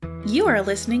You are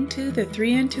listening to The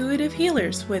Three Intuitive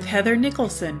Healers with Heather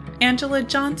Nicholson, Angela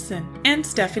Johnson, and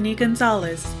Stephanie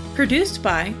Gonzalez. Produced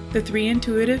by The Three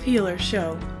Intuitive Healers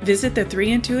Show. Visit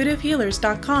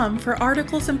the3intuitivehealers.com for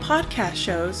articles and podcast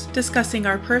shows discussing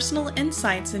our personal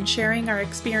insights and sharing our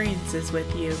experiences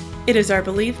with you. It is our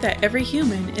belief that every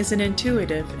human is an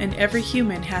intuitive and every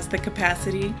human has the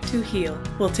capacity to heal.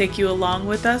 We'll take you along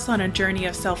with us on a journey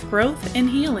of self-growth and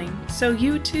healing so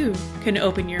you too can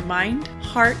open your mind,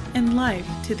 heart, and life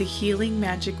to the healing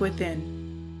magic within.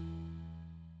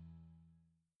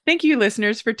 Thank you,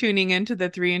 listeners, for tuning in to the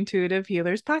Three Intuitive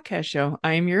Healers podcast show.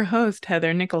 I am your host,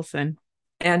 Heather Nicholson.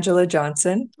 Angela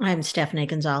Johnson. I'm Stephanie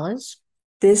Gonzalez.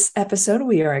 This episode,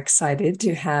 we are excited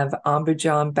to have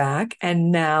Ambujam back,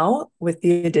 and now with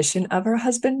the addition of her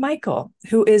husband, Michael,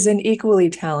 who is an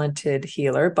equally talented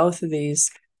healer. Both of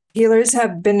these healers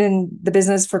have been in the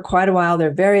business for quite a while.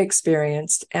 They're very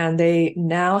experienced, and they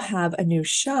now have a new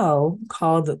show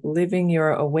called Living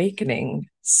Your Awakening.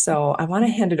 So I want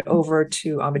to hand it over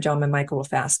to Ambujam and Michael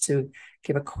fast to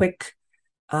give a quick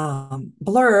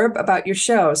blurb about your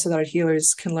show so that our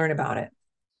healers can learn about it.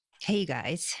 Hey, you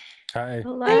guys. Hi.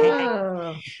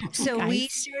 Hello. So we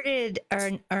started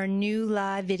our new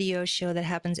live video show that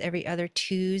happens every other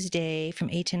Tuesday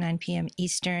from 8 to 9 p.m.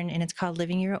 Eastern, and it's called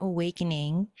Living Your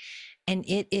Awakening. And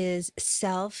it is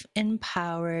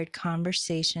self-empowered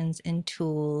conversations and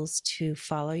tools to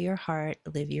follow your heart,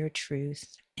 live your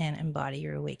truth, and embody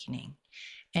your awakening.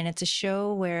 And it's a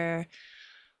show where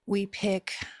we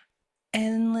pick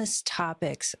endless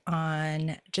topics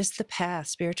on just the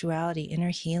past, spirituality, inner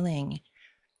healing,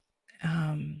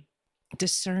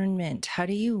 discernment. How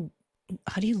do you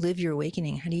live your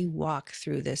awakening? How do you walk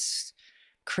through this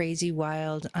crazy,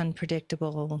 wild,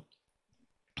 unpredictable,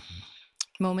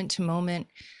 moment to moment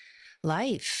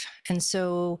life? And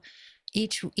so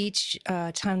each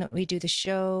time that we do the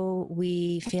show,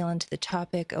 we feel into the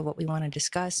topic of what we want to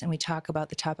discuss, and we talk about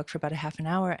the topic for about a half an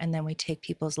hour, and then we take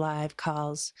people's live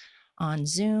calls on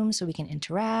Zoom so we can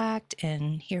interact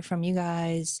and hear from you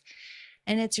guys.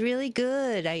 And it's really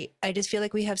good. I just feel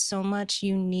like we have so much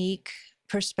unique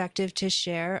perspective to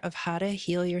share of how to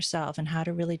heal yourself and how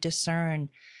to really discern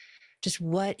just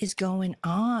what is going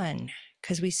on.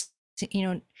 Because we,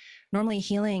 normally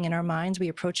healing in our minds, we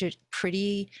approach it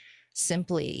pretty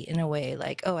simply in a way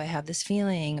like, oh, I have this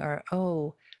feeling, or,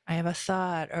 oh, I have a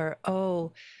thought, or,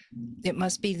 oh, it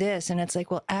must be this. And it's like,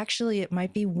 well, actually, it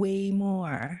might be way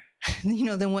more,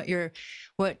 than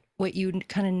what you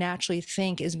kind of naturally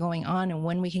think is going on. And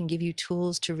when we can give you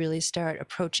tools to really start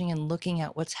approaching and looking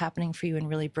at what's happening for you and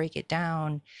really break it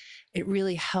down, it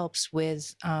really helps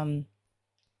with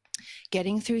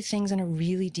getting through things on a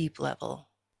really deep level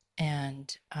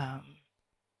and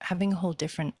having a whole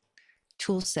different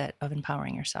tool set of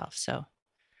empowering yourself. So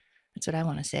that's what I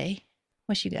want to say.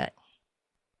 What you got?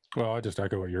 Well, I just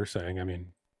echo what you're saying. I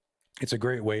mean, it's a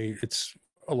great way. It's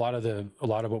a lot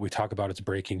of what we talk about. It's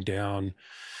breaking down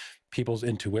people's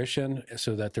intuition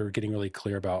so that they're getting really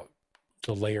clear about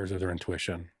the layers of their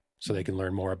intuition, so they can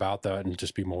learn more about that and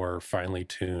just be more finely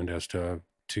tuned as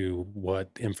to what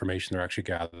information they're actually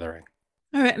gathering.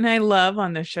 All right, and I love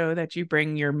on the show that you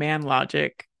bring your man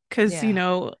logic, because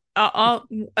all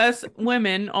us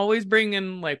women always bring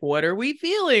in like, what are we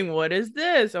feeling? What is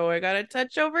this? Oh, I got a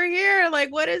touch over here. Like,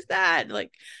 what is that?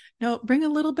 Like, no, bring a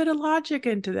little bit of logic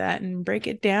into that and break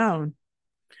it down.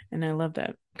 And I love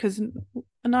that because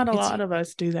not a lot of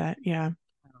us do that. Yeah.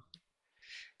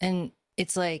 And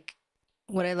it's like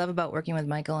what I love about working with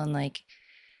Michael and like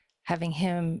having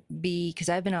him be, because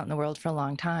I've been out in the world for a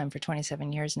long time, for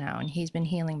 27 years now, and he's been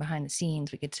healing behind the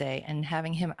scenes, we could say, and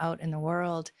having him out in the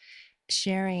world,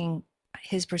 sharing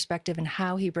his perspective and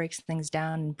how he breaks things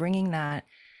down and bringing that,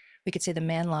 we could say, the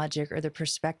man logic or the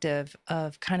perspective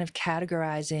of kind of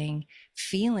categorizing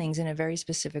feelings in a very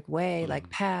specific way, like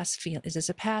past feel. Is this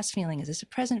a past feeling? Is this a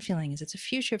present feeling? Is this a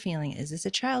future feeling? Is this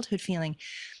a childhood feeling?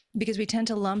 Because we tend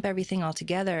to lump everything all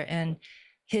together, and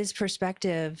his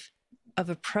perspective of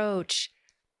approach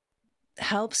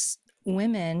helps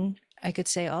women, I could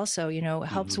say also,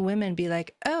 helps women be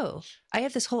like, oh, I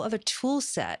have this whole other tool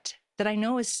set that I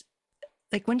know is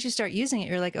like, once you start using it,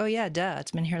 you're like, oh yeah, duh,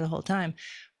 it's been here the whole time.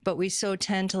 But we so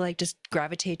tend to like just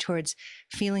gravitate towards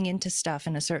feeling into stuff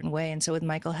in a certain way. And so with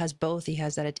Michael has both. He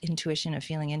has that intuition of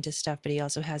feeling into stuff, but he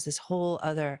also has this whole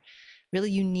other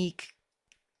really unique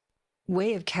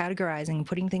way of categorizing,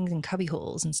 putting things in cubby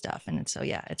holes and stuff. And it's, so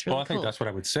yeah, it's really cool. I think that's what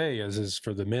I would say is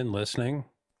for the men listening,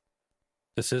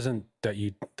 this isn't that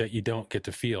you don't get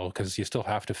to feel, because you still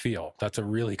have to feel. That's a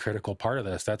really critical part of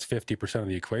this. That's 50% of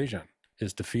the equation,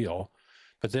 is to feel.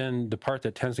 But then the part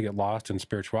that tends to get lost in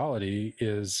spirituality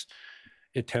is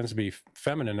it tends to be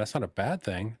feminine. That's not a bad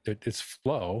thing. It's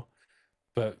flow.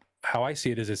 But how I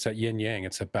see it is it's that yin yang.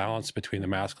 It's a balance between the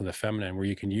masculine and the feminine where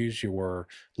you can use your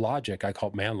logic, I call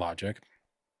it man logic,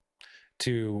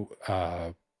 to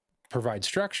provide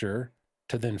structure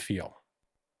to then feel.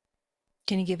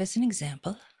 Can you give us an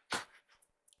example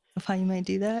of how you might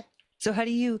do that? So how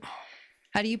do you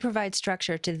provide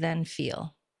structure to then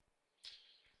feel?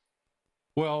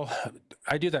 Well,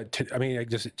 I do that.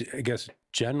 I guess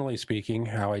generally speaking,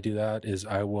 how I do that is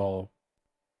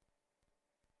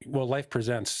life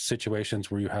presents situations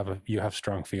where you have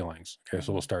strong feelings. Okay.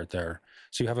 So we'll start there.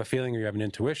 So you have a feeling or you have an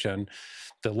intuition.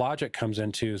 The logic comes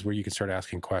into is where you can start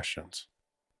asking questions.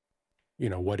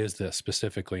 What is this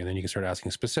specifically? And then you can start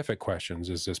asking specific questions.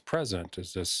 Is this present?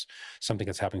 Is this something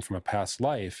that's happening from a past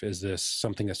life? Is this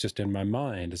something that's just in my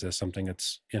mind? Is this something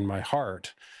that's in my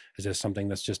heart? Is this something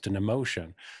that's just an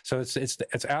emotion? So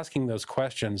it's asking those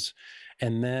questions.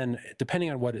 And then depending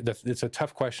on it's a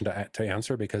tough question to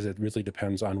answer because it really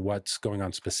depends on what's going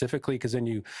on specifically. Because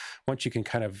then once you can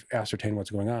kind of ascertain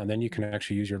what's going on, then you can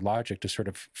actually use your logic to sort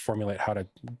of formulate how to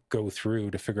go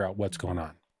through to figure out what's going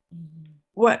on.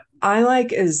 What I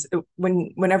like is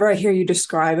whenever I hear you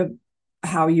describe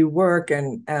how you work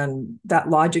and that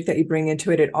logic that you bring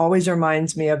into it, it always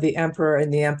reminds me of the Emperor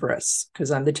and the Empress,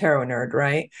 because I'm the tarot nerd,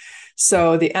 right?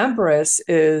 So the Empress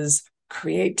is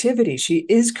creativity. She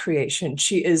is creation.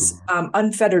 She is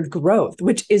unfettered growth,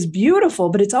 which is beautiful,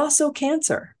 but it's also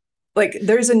Cancer. Like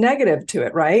there's a negative to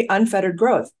it, right? Unfettered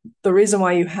growth. The reason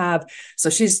why so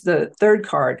she's the third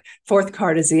card. Fourth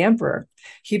card is the Emperor.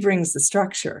 He brings the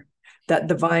structure that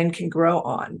the vine can grow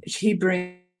on. He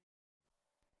brings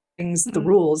the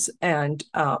rules and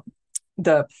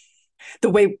the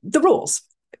rules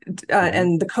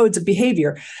and the codes of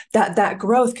behavior that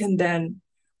growth can then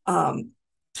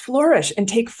flourish and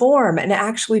take form and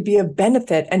actually be a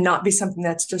benefit and not be something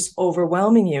that's just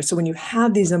overwhelming you. So when you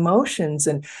have these emotions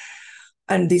and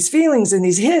these feelings and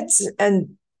these hits,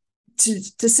 and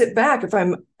to sit back, if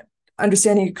I'm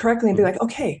understanding you correctly, and be like,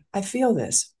 okay, I feel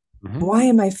this. Why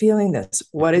am I feeling this?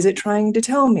 What is it trying to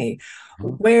tell me?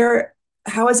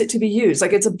 How is it to be used?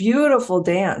 Like, it's a beautiful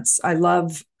dance. I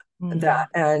love that.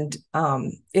 And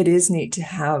it is neat to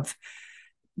have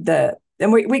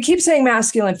and we keep saying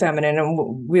masculine, feminine,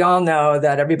 and we all know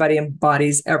that everybody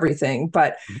embodies everything,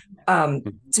 but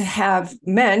to have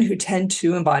men who tend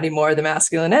to embody more of the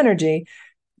masculine energy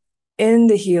in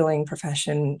the healing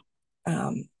profession,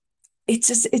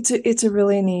 it's a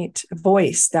really neat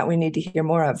voice that we need to hear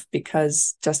more of,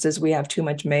 because just as we have too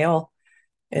much male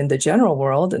in the general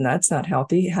world, and that's not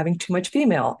healthy, having too much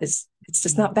female it's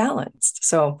just not balanced.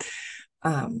 So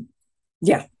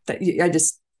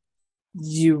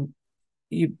you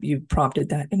prompted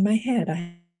that in my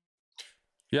head.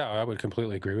 I would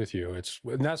completely agree with you.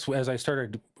 That's as I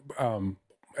started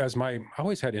I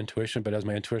always had intuition, but as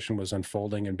my intuition was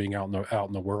unfolding and being out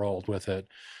in the world with it,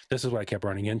 this is what I kept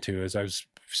running into. As I was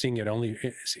seeing it,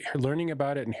 learning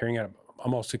about it and hearing it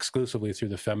almost exclusively through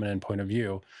the feminine point of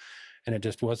view, and it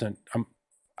just wasn't.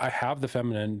 I have the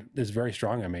feminine is very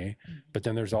strong in me, but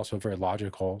then there's also a very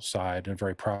logical side and a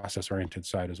very process-oriented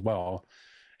side as well.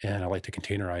 And I like to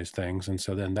containerize things, and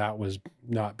so then that was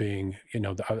not being,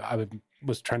 I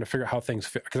was trying to figure out how things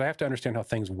fit, because I have to understand how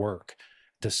things work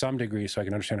to some degree so I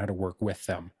can understand how to work with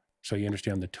them. So you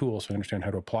understand the tool, so you understand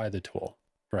how to apply the tool,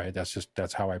 right?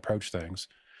 That's how I approach things.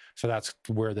 So that's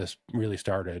where this really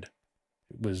started,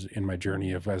 was in my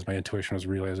journey of, as my intuition was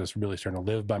really, as I was really starting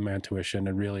to live by my intuition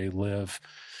and really live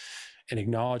and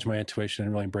acknowledge my intuition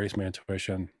and really embrace my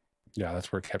intuition. Yeah,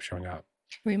 that's where it kept showing up.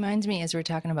 Reminds me, as we're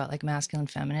talking about like masculine,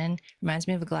 feminine, reminds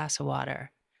me of a glass of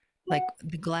water. Like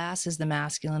the glass is the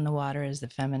masculine, the water is the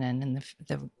feminine, and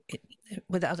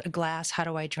without a glass, how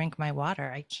do I drink my water?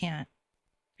 I can't.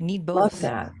 I need both. Love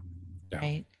that.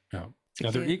 Right? Yeah.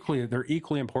 No, they're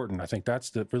equally important. I think that's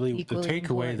the takeaway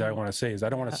important that I want to say is I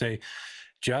don't want to say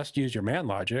just use your man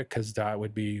logic, because that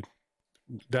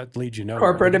leads you nowhere.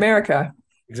 Corporate America.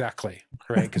 Exactly.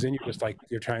 Right. Because then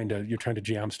you're trying to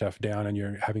jam stuff down, and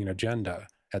you're having an agenda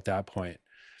at that point.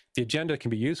 The agenda can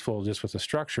be useful just with the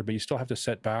structure, but you still have to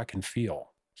sit back and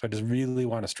feel. So I just really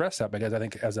want to stress that, because I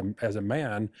think as a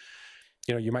man,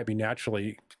 you might be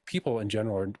naturally, people in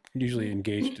general are usually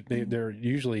engaged. They're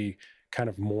usually kind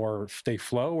of more, they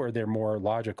flow or they're more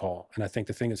logical. And I think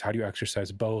the thing is, how do you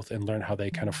exercise both and learn how they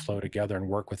kind of flow together and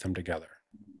work with them together?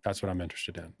 That's what I'm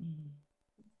interested in.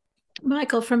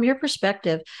 Michael, from your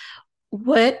perspective,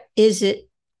 what is it,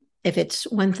 if it's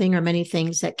one thing or many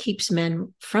things, that keeps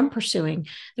men from pursuing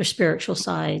their spiritual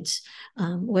sides?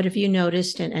 What have you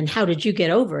noticed, and how did you get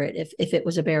over it, if it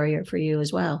was a barrier for you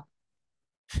as well?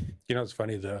 It's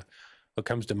funny, the what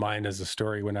comes to mind is a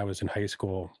story when I was in high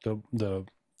school. The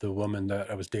woman that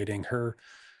I was dating, her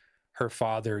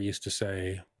father used to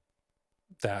say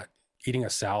that eating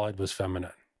a salad was feminine.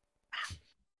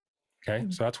 Okay,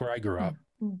 so that's where I grew up.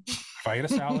 If I ate a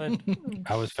salad,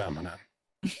 I was feminine.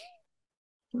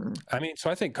 I mean, so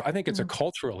I think it's a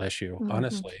cultural issue,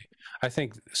 honestly. I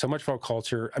think so much of our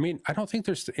culture, I mean, I don't think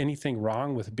there's anything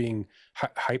wrong with being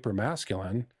hyper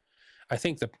masculine. I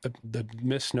think the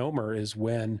misnomer is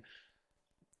when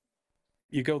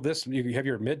you go you have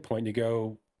your midpoint, you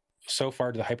go so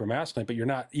far to the hyper masculine, but you're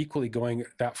not equally going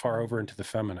that far over into the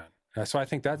feminine. So I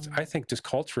think just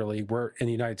culturally, we're in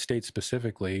the United States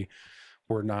specifically,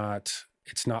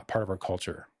 it's not part of our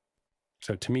culture.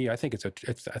 So to me, I think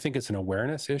it's an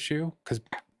awareness issue, because,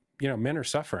 men are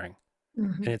suffering,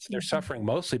 and they're suffering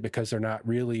mostly because they're not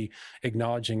really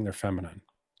acknowledging their feminine,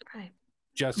 right?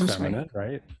 Just feminine,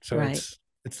 right? So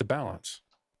it's the balance.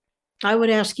 I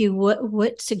would ask you,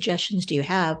 what suggestions do you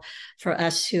have for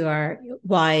us who are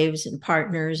wives and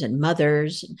partners and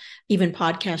mothers, and even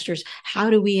podcasters? How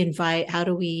do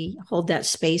we hold that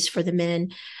space for the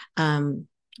men?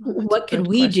 What can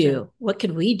we do? What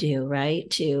can we do, right,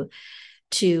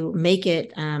 to make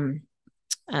it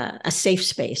a safe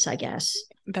space, I guess?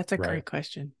 That's a great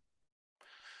question.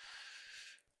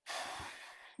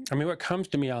 I mean, what comes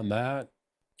to me on that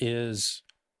is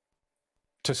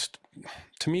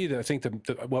to me, I think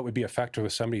what would be effective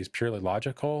with somebody who's purely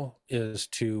logical is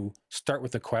to start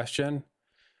with a question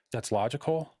that's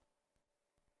logical,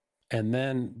 and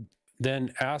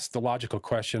then ask the logical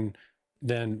question,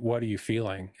 then what are you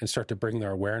feeling? And start to bring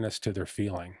their awareness to their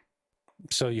feeling.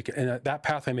 So and that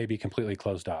pathway may be completely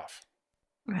closed off.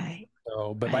 Right.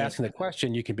 So, but by asking the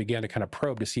question, you can begin to kind of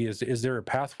probe to see, is there a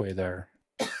pathway there?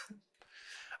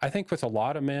 I think with a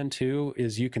lot of men too,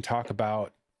 is you can talk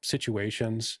about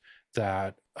situations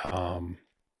that I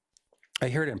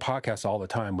hear it in podcasts all the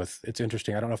time. It's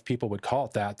interesting. I don't know if people would call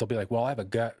it that. They'll be like, well, I have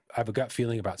a gut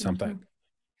feeling about something.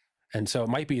 And so it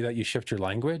might be that you shift your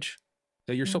language,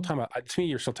 that you're still talking about, to me,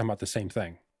 you're still talking about the same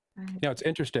thing. Now, it's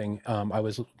interesting. A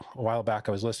while back,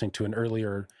 I was listening to an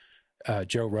earlier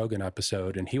Joe Rogan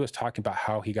episode, and he was talking about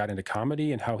how he got into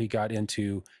comedy and how he got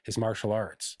into his martial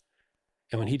arts.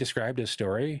 And when he described his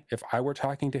story, if I were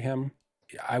talking to him,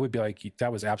 I would be like,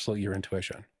 that was absolutely your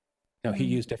intuition. Now, he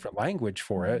used different language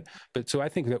for it, but so I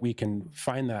think that we can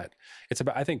find that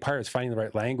I think part of it's finding the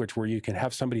right language where you can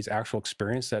have somebody's actual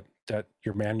experience that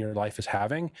your man in your life is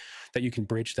having, that you can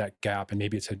bridge that gap, and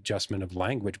maybe it's adjustment of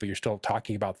language, but you're still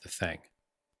talking about the thing.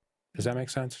 Does that make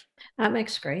sense? That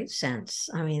makes great sense.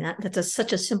 I mean, that's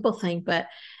such a simple thing, but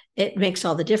it makes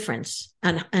all the difference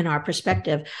in our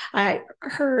perspective. I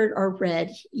heard or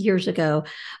read years ago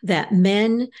that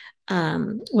men,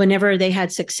 whenever they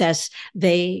had success,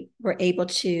 they were able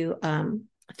to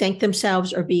thank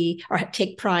themselves or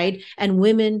take pride. And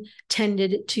women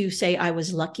tended to say, I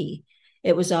was lucky.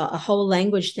 It was a whole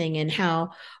language thing, and how,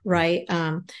 right.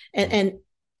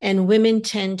 And women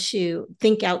tend to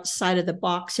think outside of the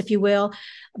box, if you will,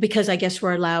 because I guess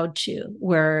we're allowed to,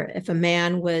 where if a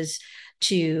man was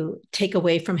to take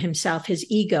away from himself his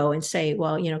ego and say,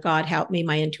 well, God help me,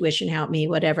 my intuition help me,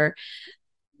 whatever,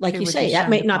 like you say,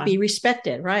 that might not be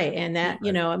respected, right? And that,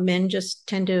 men just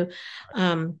tend to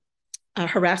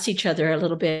harass each other a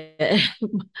little bit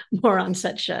more on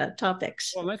such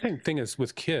topics. Well, the thing is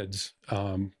with kids,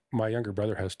 my younger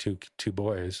brother has two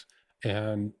boys,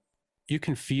 and you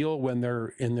can feel when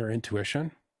they're in their intuition.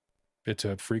 It's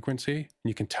a frequency, and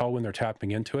you can tell when they're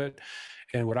tapping into it.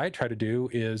 And what I try to do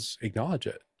is acknowledge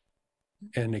it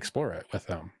and explore it with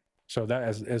them. So that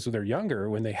as they're younger,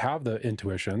 when they have the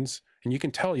intuitions, and you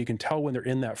can tell when they're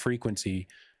in that frequency,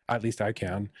 at least I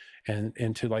can,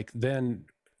 and to then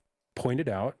point it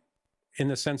out in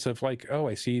the sense of oh,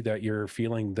 I see that you're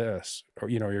feeling this, or,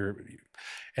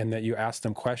 and that you ask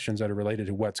them questions that are related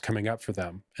to what's coming up for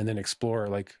them, and then explore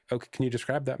okay, can you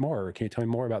describe that more? Or can you tell me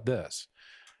more about this?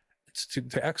 It's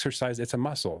to exercise. It's a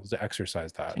muscle to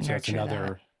exercise that. So that's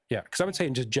another, because I would say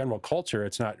in just general culture,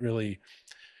 it's not really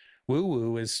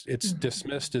woo-woo. It's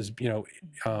dismissed as,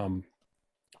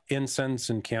 incense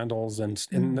and candles, and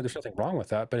there's nothing wrong with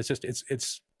that, but it's just,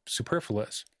 it's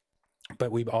superfluous.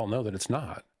 But we all know that it's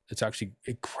not. It's actually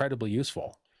incredibly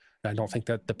useful. And I don't think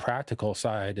that the practical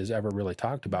side is ever really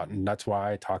talked about. And that's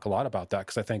why I talk a lot about that,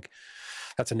 because I think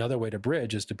that's another way to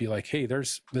bridge, is to be like, hey,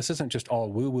 this isn't just all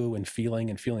woo-woo and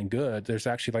feeling good. There's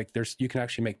actually you can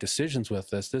actually make decisions with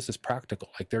this. This is practical.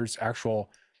 There's actual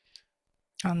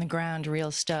on the ground,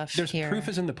 real stuff. There's proof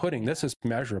is in the pudding. This is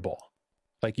measurable.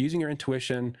 Using your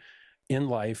intuition in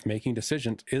life, making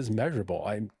decisions is measurable.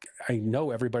 I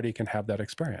know everybody can have that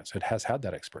experience. It has had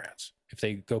that experience. If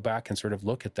they go back and sort of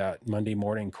look at that Monday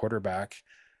morning quarterback,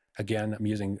 again, I'm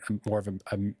using more of a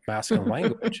masculine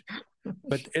language,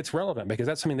 but it's relevant because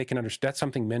that's something they can understand. That's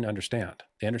something men understand.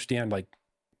 They understand like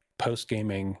post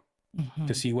gaming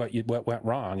to see what went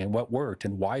wrong and what worked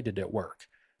and why did it work.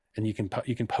 And you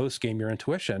can post game your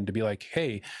intuition to be like,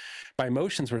 hey, my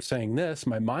emotions were saying this,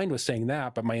 my mind was saying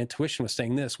that, but my intuition was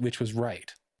saying this, which was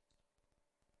right.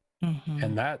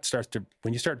 And that starts to,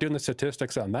 when you start doing the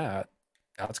statistics on that,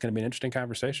 that's going to be an interesting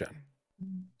conversation,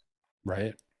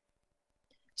 right?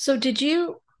 So did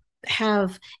you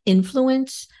have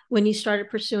influence when you started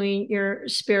pursuing your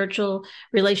spiritual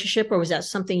relationship, or was that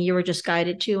something you were just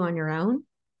guided to on your own?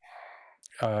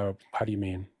 How do you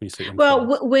mean when you say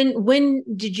influence? Well, when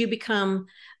did you become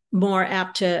more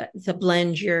apt to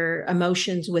blend your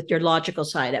emotions with your logical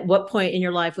side? At what point in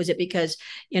your life was it because,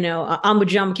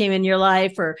 Ambujam came in your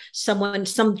life, or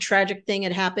some tragic thing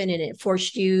had happened and it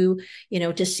forced you,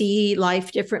 to see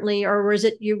life differently? Or was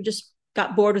it you just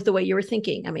got bored with the way you were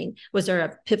thinking? I mean, was there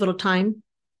a pivotal time?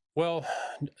 Well,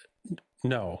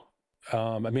 no.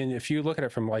 I mean, if you look at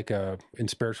it from like in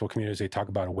spiritual communities, they talk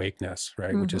about awakeness,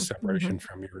 right? Which is separation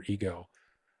from your ego.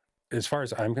 As far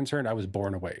as I'm concerned, I was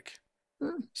born awake.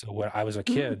 So when I was a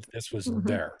kid, this was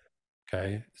there.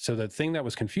 Okay. So the thing that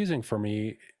was confusing for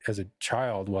me as a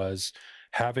child was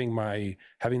having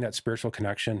that spiritual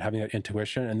connection, having that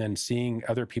intuition, and then seeing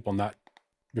other people not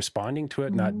responding to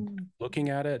it, not looking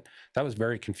at it. That was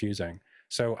very confusing.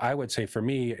 So I would say for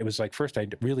me, it was like, first I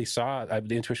really saw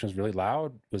the intuition was really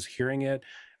loud, was hearing it.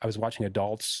 I was watching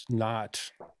adults not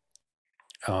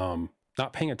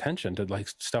paying attention to like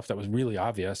stuff that was really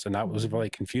obvious. And that was really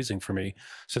confusing for me.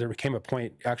 So there became a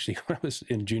point, actually, when I was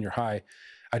in junior high,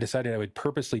 I decided I would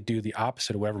purposely do the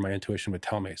opposite of whatever my intuition would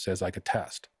tell me. So as like a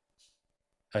test,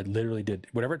 I literally did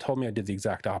whatever it told me, I did the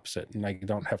exact opposite. And I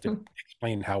don't have to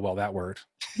explain how well that worked.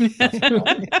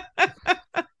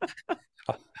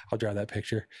 I'll draw that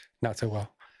picture. Not so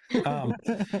well.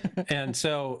 And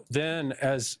so then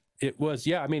as it was,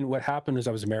 I mean, what happened is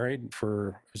I was in a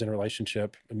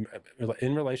relationship,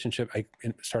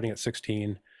 starting at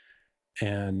 16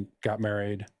 and got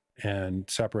married and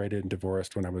separated and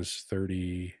divorced when I was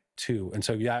 32. And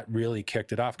so that really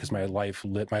kicked it off because my life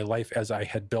as I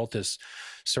had built this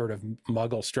sort of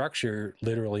muggle structure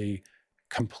literally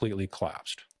completely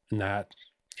collapsed. And that,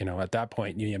 at that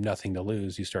point, you have nothing to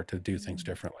lose. You start to do things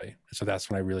differently. So that's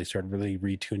when I really started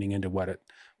retuning into what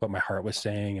my heart was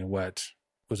saying and what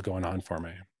was going on for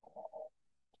me.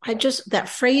 That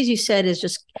phrase you said is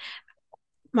just,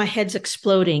 my head's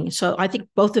exploding. So I think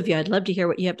both of you, I'd love to hear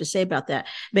what you have to say about that.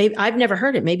 Maybe I've never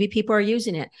heard it. Maybe people are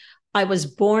using it. I was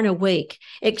born awake.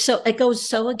 It goes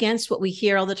so against what we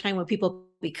hear all the time when people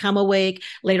become awake.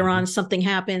 Later on, something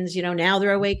happens, now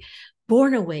they're awake.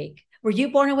 Born awake. Were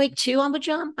you born awake too,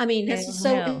 Ambujam? I mean, this is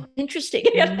so interesting.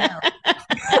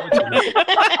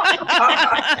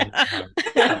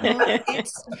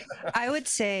 I would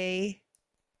say,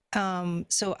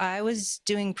 so I was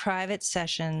doing private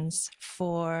sessions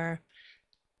for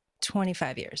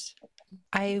 25 years.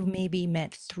 I maybe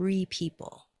met 3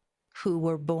 people who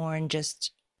were born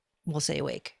just, we'll say,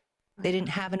 awake. They didn't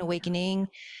have an awakening. It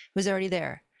was already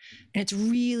there. And it's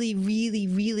really, really,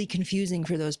 really confusing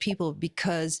for those people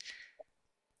because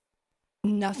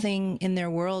nothing in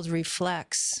their world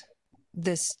reflects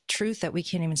this truth that we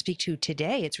can't even speak to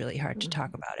today. It's really hard to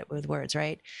talk about it with words,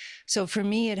 right? So for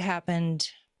me, it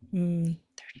happened about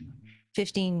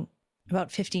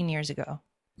 15 years ago.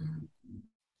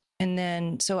 And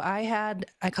then, so I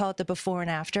call it the before and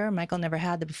after. Michael never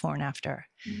had the before and after.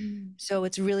 So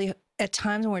it's really, at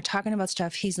times when we're talking about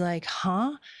stuff, he's like,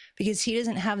 huh? Because he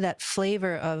doesn't have that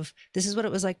flavor of, this is what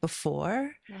it was like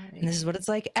before, and this is what it's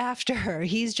like after.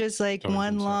 He's just like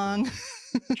one long.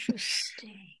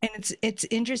 Interesting. And it's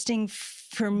interesting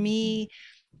for me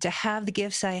to have the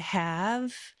gifts I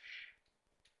have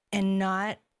and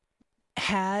not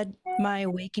had my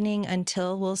awakening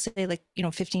until, we'll say,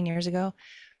 15 years ago.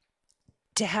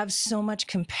 To have so much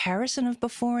comparison of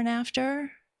before and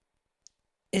after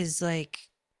is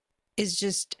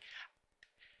just,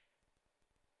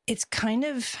 it's kind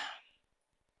of,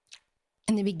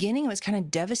 in the beginning, it was kind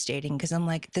of devastating because I'm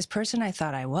like, this person I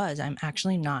thought I was, I'm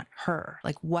actually not her.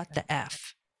 Like, what the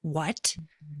F? What?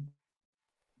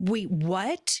 Wait,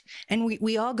 what? And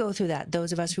we all go through that.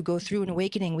 Those of us who go through an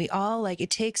awakening, we all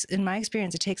it takes, in my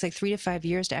experience, it takes 3 to 5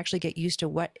 years to actually get used to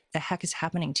what the heck is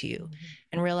happening to you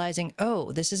and realizing,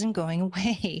 oh, this isn't going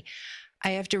away.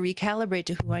 I have to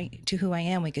recalibrate to who I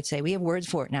am. We could say we have words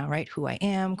for it now, right? Who I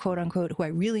am, quote unquote, who I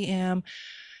really am.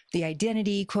 the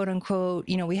identity, quote unquote.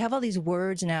 You know, we have all these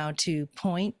words now to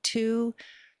point to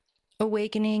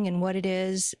awakening and what it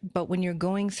is. But when you're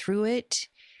going through it,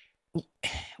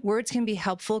 words can be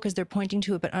helpful because they're pointing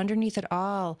to it. But underneath it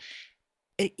all,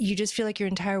 you just feel like your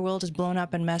entire world is blown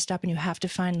up and messed up, and you have to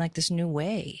find like this new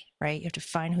way, right? You have to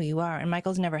find who you are. And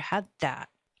Michael's never had that.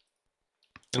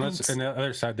 And the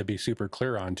other side to be super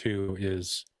clear on too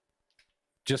is,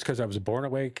 just because I was born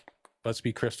awake, let's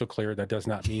be crystal clear, that does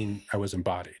not mean I was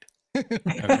embodied.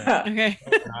 Okay.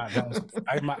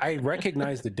 I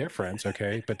recognize the difference,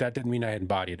 okay, but that didn't mean I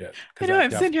embodied it. I know,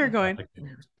 I'm sitting here going,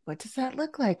 what does that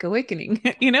look like, awakening?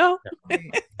 You know?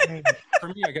 For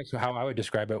me, I guess how I would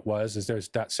describe it is there's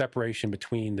that separation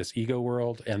between this ego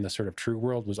world and the sort of true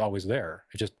world was always there.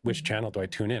 It's just, which channel do I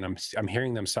tune in? I'm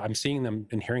hearing them, I'm seeing them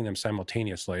and hearing them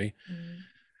simultaneously.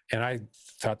 And I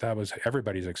thought that was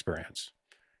everybody's experience.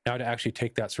 Now to actually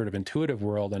take that sort of intuitive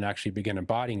world and actually begin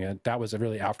embodying it, that was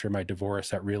really after my divorce,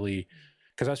 that really,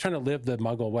 because I was trying to live the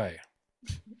Muggle way,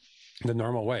 the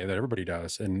normal way that everybody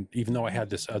does. And even though I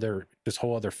had this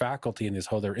whole other faculty and this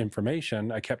whole other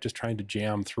information, I kept just trying to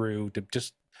jam through to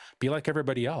just be like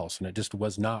everybody else. And it just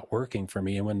was not working for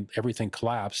me. And when everything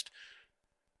collapsed,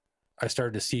 I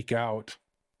started to seek out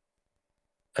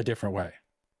a different way,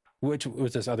 which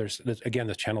was this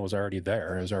channel was already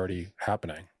there. It was already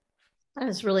happening. That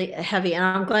is really heavy. And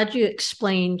I'm glad you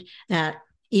explained that,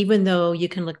 even though you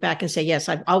can look back and say, yes,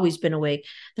 I've always been awake,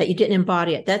 that you didn't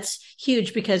embody it. That's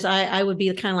huge, because I would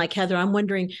be kind of like Heather. I'm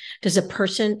wondering, does a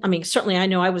person, I mean, certainly I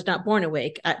know I was not born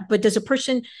awake, but does a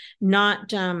person not,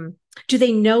 do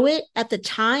they know it at the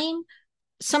time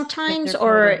sometimes,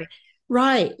 or,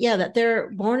 right. Yeah. That they're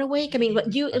born awake. I mean,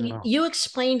 what you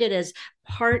explained it as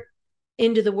part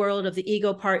into the world of the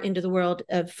ego, part into the world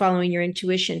of following your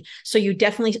intuition. So you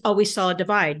definitely always saw a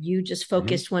divide. You just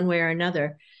focused one way or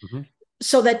another.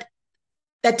 So that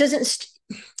doesn't,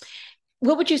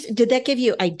 what would you, did that give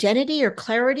you identity or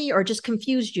clarity, or just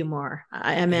confused you more,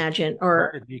 I imagine,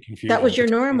 or that was your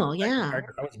normal? Yeah.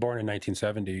 I was born in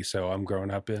 1970. So I'm growing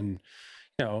up in,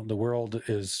 the world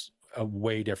is a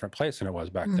way different place than it was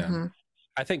back then.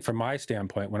 I think from my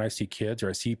standpoint, when I see kids or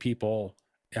I see people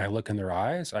and I look in their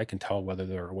eyes, I can tell whether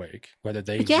they're awake, whether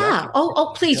they. Yeah.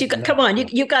 Oh, please. Come on.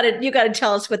 You got to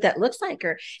tell us what that looks like,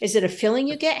 or is it a feeling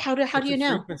you get? How do you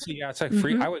know? Frequency. Yeah. It's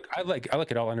like I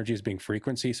look at all energy as being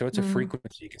frequency. So it's a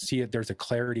frequency. You can see it. There's a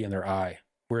clarity in their eye.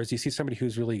 Whereas you see somebody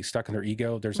who's really stuck in their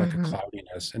ego, there's like a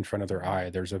cloudiness in front of their eye.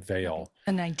 There's a veil.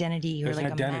 An identity, or like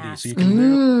an identity. So you can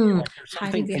feel like there's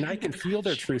something, and I can feel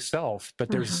their true self, but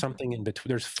there's something in between.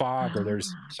 There's fog, or there's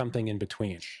something in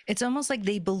between. It's almost like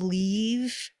they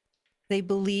believe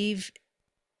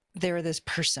they're this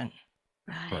person.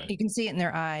 Right. You can see it in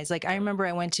their eyes. Like I remember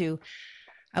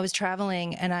I was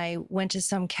traveling and I went to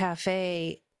some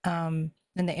cafe in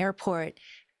the airport,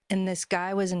 and this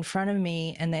guy was in front of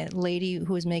me, and the lady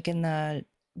who was making the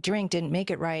drink didn't make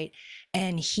it right.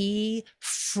 And he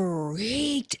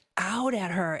freaked out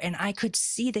at her. And I could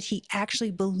see that he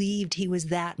actually believed he was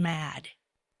that mad.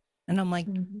 And I'm like,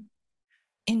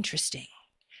 interesting.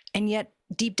 And yet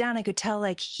deep down, I could tell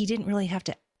like he didn't really have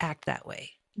to act that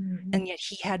way. And yet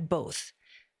he had both.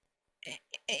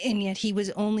 And yet he was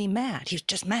only mad. He was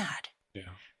just mad. Yeah.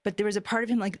 But there was a part of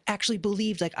him like actually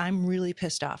believed like, I'm really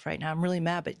pissed off right now. I'm really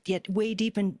mad. But yet way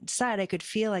deep inside, I could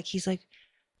feel like he's like,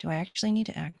 do I actually need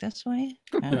to act this way?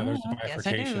 There's a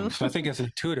bifurcation. So I think as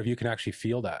intuitive, you can actually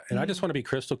feel that. And I just want to be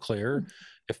crystal clear.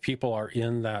 If people are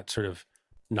in that sort of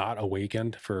not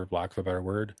awakened, for lack of a better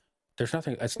word, there's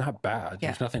nothing, it's not bad. Yeah.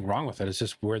 There's nothing wrong with it. It's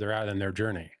just where they're at in their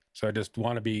journey. So I just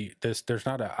want to be this,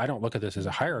 I don't look at this as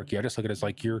a hierarchy. I just look at it as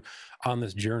like you're on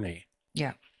this journey.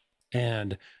 Yeah.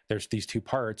 And there's these two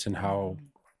parts, and how,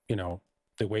 the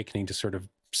awakening just sort of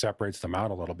separates them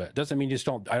out a little bit. Doesn't mean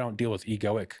I don't deal with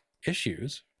egoic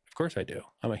issues. Of course I do.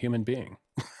 I'm a human being.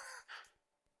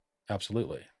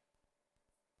 Absolutely.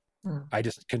 I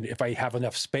just can, if I have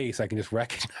enough space, I can just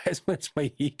recognize when it's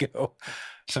my ego.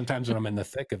 Sometimes when I'm in the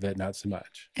thick of it, not so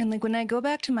much. And like when I go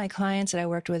back to my clients that I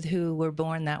worked with who were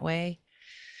born that way,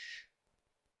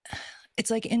 it's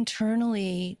like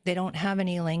internally, they don't have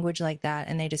any language like that,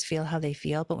 and they just feel how they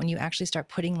feel. But when you actually start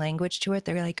putting language to it,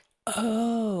 they're like,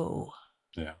 oh,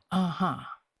 yeah.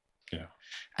 Yeah.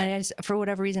 And for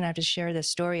whatever reason, I have to share this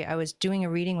story. I was doing a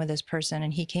reading with this person,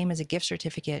 and he came as a gift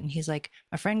certificate, and he's like,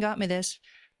 my friend got me this.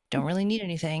 Don't really need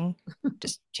anything.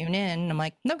 Just tune in. I'm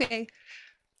like, okay.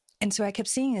 And so I kept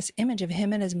seeing this image of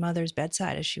him at his mother's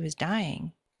bedside as she was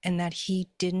dying, and that he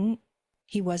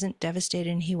wasn't devastated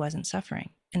and he wasn't suffering,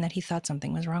 and that he thought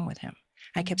something was wrong with him.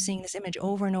 I kept seeing this image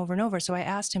over and over and over. So I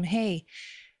asked him, hey,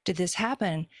 did this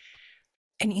happen?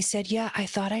 And he said, yeah, I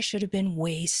thought I should have been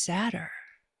way sadder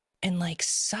and like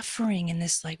suffering in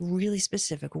this like really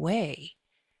specific way.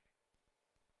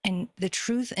 And the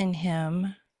truth in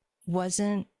him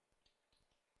wasn't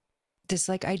this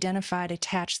like identified,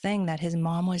 attached thing that his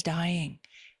mom was dying.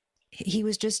 He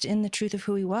was just in the truth of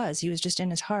who he was. He was just in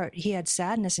his heart. He had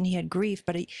sadness and he had grief,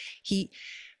 but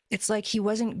it's like he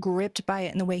wasn't gripped by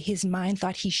it in the way his mind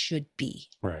thought he should be.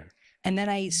 Right. And then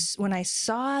when I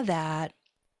saw that,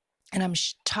 and I'm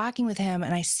talking with him,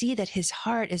 and I see that his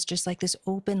heart is just like this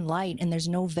open light, and there's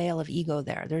no veil of ego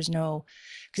there. There's no,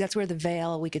 because that's where the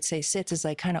veil, we could say, sits, is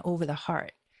like kind of over the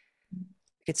heart. You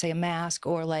could say a mask,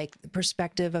 or like the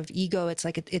perspective of ego. It's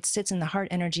like it sits in the heart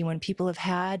energy. When people have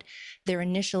had their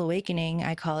initial awakening,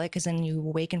 I call it, because then you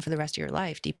awaken for the rest of your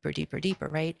life, deeper, deeper, deeper,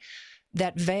 right?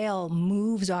 That veil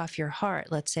moves off your heart,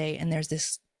 let's say, and there's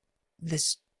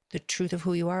the truth of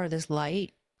who you are, this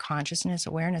light, consciousness,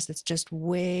 awareness that's just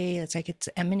it's like it's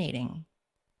emanating.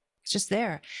 It's just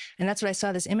there. And that's what I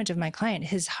saw, this image of my client.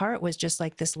 His heart was just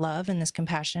like this love and this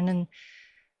compassion,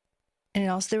 and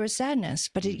also there was sadness,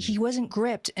 but he wasn't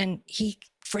gripped. And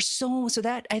so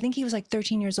that, I think he was like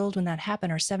 13 years old when that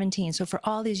happened, or 17. So for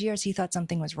all these years, he thought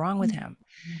something was wrong with him.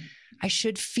 I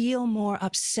should feel more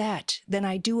upset than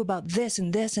I do about this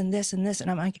and this and this and this.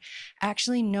 And I'm like,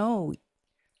 actually, no.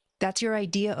 That's your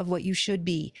idea of what you should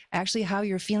be. Actually, how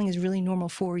you're feeling is really normal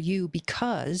for you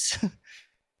because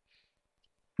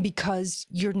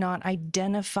you're not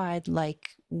identified like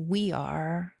we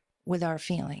are with our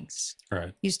feelings.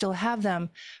 Right. You still have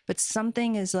them, but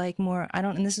something is like more,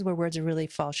 and this is where words are really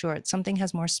fall short. Something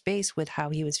has more space with how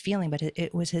he was feeling, but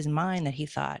it was his mind that he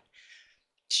thought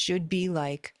should be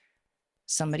like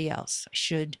somebody else,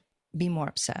 should be more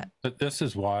upset. But this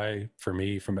is why, for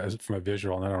me, from a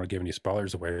visual, and I don't want to give any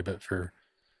spoilers away, but for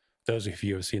those of you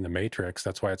who have seen The Matrix,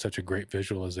 that's why it's such a great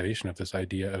visualization of this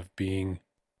idea of being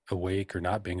awake or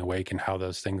not being awake, and how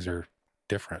those things are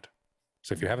different.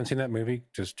 So if you haven't seen that movie,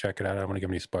 just check it out. I don't want to give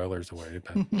any spoilers away.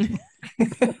 But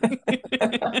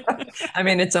I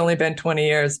mean, it's only been 20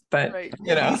 years, but right.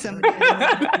 you know. There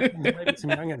might be some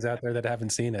youngins out there that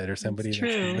haven't seen it, or somebody that's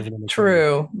living in the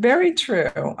True. Very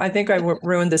true. I think I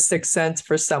ruined The Sixth Sense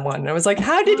for someone. I was like,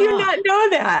 how did you not know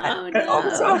that?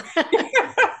 Oh,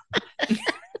 no.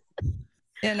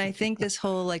 And I think this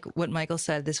whole, like what Michael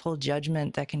said, this whole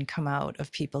judgment that can come out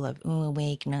of people of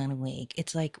awake, not awake.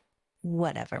 It's like,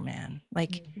 whatever, man.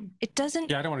 Like it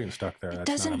doesn't. Yeah, I don't want to get stuck there. It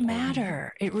doesn't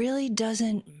matter. It really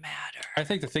doesn't matter. I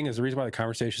think the thing is, the reason why the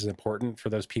conversation is important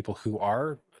for those people who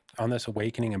are on this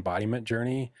awakening embodiment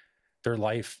journey, their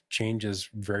life changes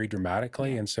very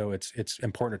dramatically. And so it's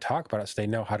important to talk about it so they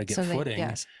know how to get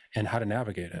footing and how to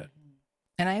navigate it.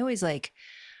 And I always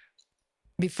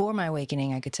before my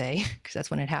awakening, I could say, because that's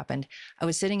when it happened, I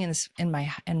was sitting in this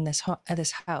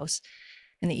house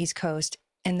in the East Coast,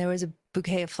 and there was a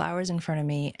bouquet of flowers in front of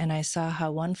me, and I saw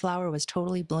how one flower was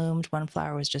totally bloomed, one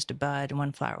flower was just a bud, and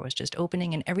one flower was just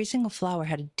opening, and every single flower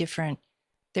had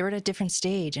they were at a different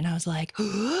stage, and I was like,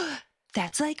 oh,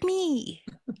 that's like me.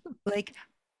 Like,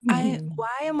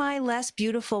 why am I less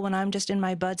beautiful when I'm just in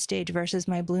my bud stage versus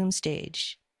my bloom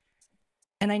stage?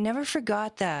 And I never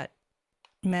forgot that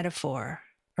metaphor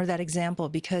or that example,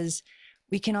 because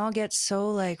we can all get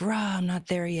so like, rah, I'm not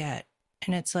there yet.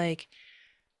 And it's like,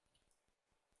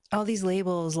 all these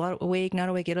labels, a lot of awake, not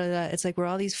awake, it's like we're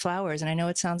all these flowers. And I know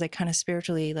it sounds like kind of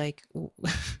spiritually like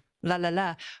la la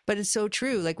la, but it's so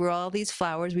true. Like we're all these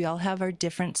flowers. We all have our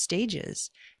different stages,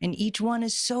 and each one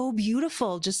is so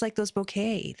beautiful, just like that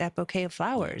bouquet of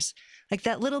flowers, like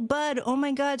that little bud. Oh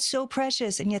my God, so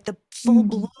precious. And yet the full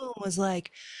bloom was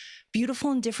like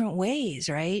beautiful in different ways,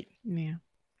 right? Yeah.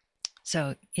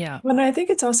 So, yeah. Well, and I think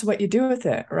it's also what you do with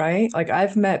it, right? Like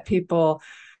I've met people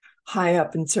high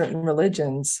up in certain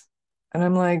religions, and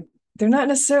I'm like, they're not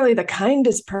necessarily the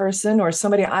kindest person or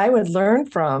somebody I would learn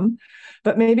from,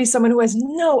 but maybe someone who has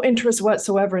no interest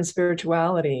whatsoever in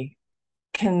spirituality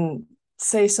can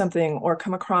say something or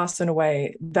come across in a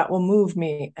way that will move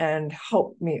me and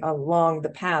help me along the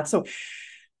path. So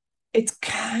it's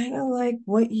kind of like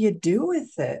what you do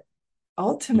with it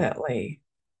ultimately,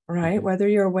 right? Whether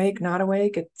you're awake, not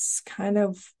awake, it's kind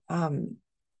of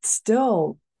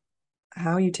still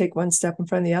how you take one step in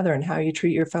front of the other and how you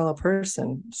treat your fellow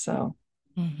person. So,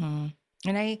 and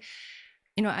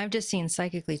I've just seen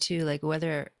psychically too, like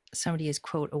whether somebody is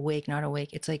quote awake, not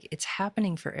awake, it's like it's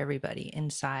happening for everybody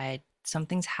inside.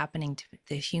 Something's happening to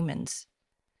the humans.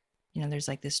 There's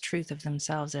like this truth of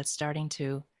themselves that's starting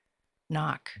to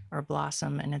knock or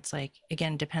blossom, and it's like,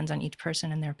 again, depends on each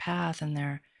person and their path and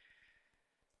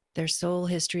their soul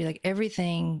history. Like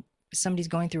everything somebody's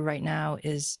going through right now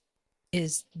is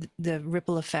is the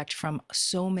ripple effect from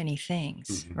so many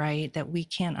things, right? That we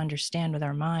can't understand with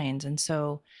our minds. And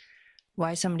so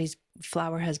why somebody's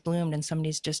flower has bloomed and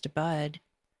somebody's just a bud,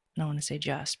 I don't want to say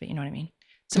just, but you know what I mean?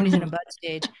 Somebody's in a bud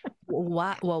stage.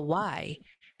 Why? Well, why?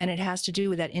 And it has to do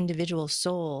with that individual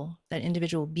soul, that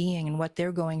individual being, and what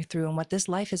they're going through and what this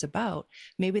life is about.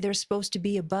 Maybe they're supposed to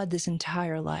be a bud this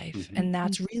entire life, and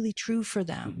that's really true for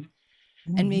them.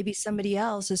 And maybe somebody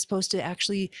else is supposed to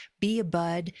actually be a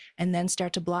bud and then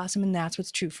start to blossom, and that's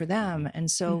what's true for them. And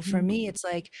so for me, it's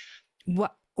like,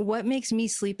 what makes me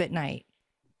sleep at night?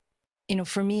 You know,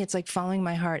 for me, it's like following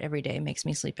my heart every day makes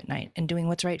me sleep at night and doing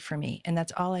what's right for me. And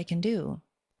that's all I can do.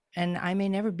 And I may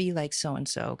never be like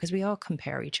so-and-so, because we all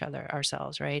compare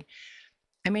ourselves, right?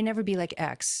 I may never be like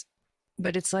X,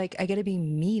 but it's like, I got to be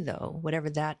me though, whatever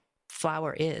that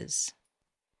flower is,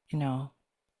 you know?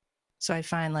 So I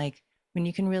find like when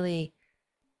you can really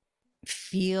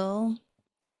feel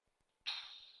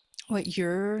what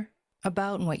you're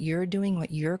about and what you're doing,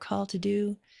 what you're called to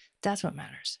do, that's what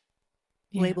matters.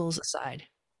 Yeah. Labels aside,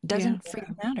 doesn't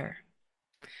freaking matter.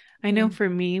 I know for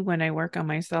me, when I work on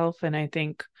myself and I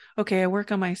think, okay, I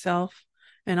work on myself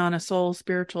and on a soul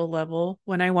spiritual level,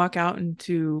 when I walk out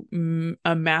into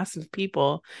a mass of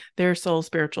people, their soul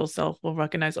spiritual self will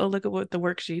recognize, oh, look at what the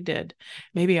work she did.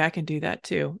 Maybe I can do that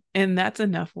too. And that's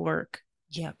enough work.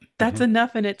 Yep. That's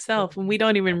enough in itself. And we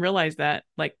don't even realize that,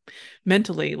 like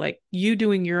mentally, like you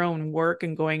doing your own work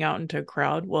and going out into a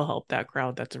crowd will help that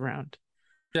crowd that's around.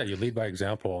 Yeah, you lead by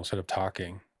example instead of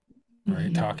talking.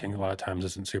 Right? Talking a lot of times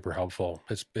isn't super helpful.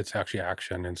 It's actually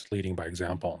action, and it's leading by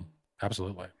example.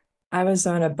 Absolutely. I was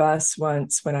on a bus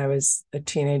once when I was a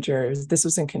teenager. This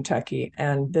was in Kentucky,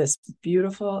 and this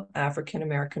beautiful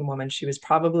African-American woman, she was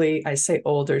probably, I say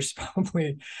older, she's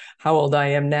probably how old I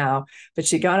am now, but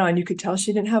she got on, you could tell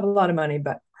she didn't have a lot of money,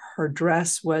 but her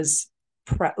dress was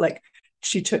like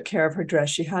she took care of her dress.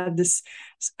 She had this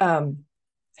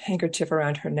handkerchief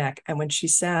around her neck. And when she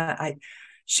sat,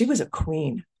 she was a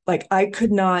queen. Like I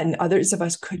could not, and others of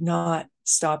us could not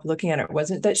stop looking at her. It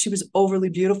wasn't that she was overly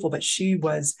beautiful, but she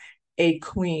was a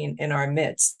queen in our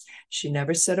midst. She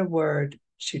never said a word.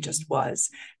 She just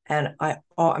was. And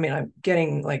I'm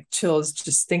getting like chills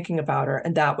just thinking about her.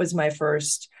 And that was my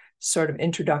first sort of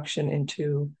introduction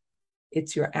into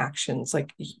it's your actions.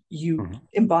 Like you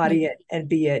embody it and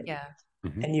be it. Yeah.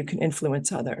 And you can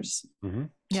influence others.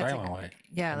 Silently.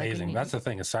 Yeah. Amazing. Like that's the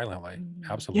thing, is silently.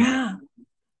 Absolutely. Yeah.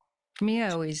 For me,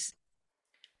 I always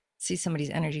see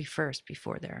somebody's energy first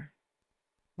before their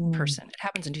person. It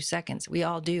happens in 2 seconds. We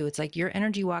all do. It's like your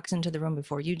energy walks into the room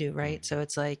before you do, right? So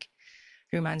it's like,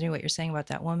 it reminds me of what you're saying about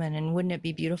that woman. And wouldn't it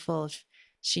be beautiful if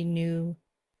she knew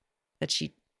that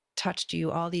she touched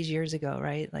you all these years ago,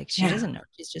 right? Like she doesn't know.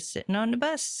 She's just sitting on the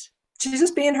bus. She's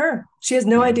just being her. She has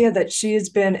no idea that she has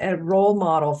been a role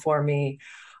model for me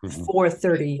for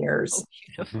 30 years,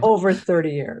 over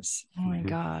 30 years. Oh my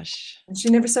gosh. And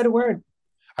she never said a word.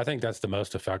 I think that's the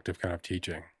most effective kind of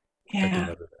teaching.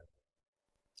 Yeah.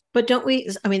 But don't we,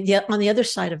 I mean, on the other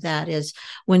side of that is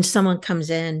when someone comes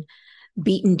in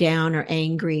beaten down or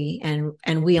angry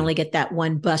and we only get that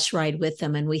one bus ride with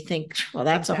them and we think, well,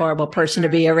 that's a horrible person to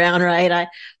be around, right?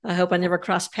 I hope I never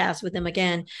cross paths with them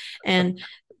again.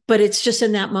 But it's just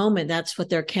in that moment, that's what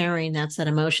they're carrying. That's that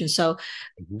emotion. So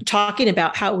talking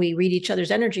about how we read each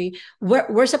other's energy,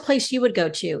 where's a place you would go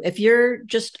to? If you're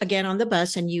just, again, on the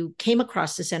bus and you came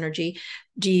across this energy,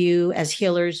 do you, as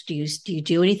healers, do you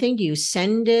do anything? Do you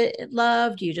send it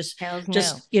love? Do you just,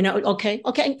 okay.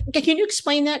 Can you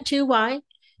explain that too? Why?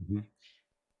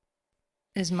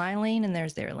 There's my lane and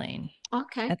there's their lane.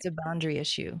 Okay. That's a boundary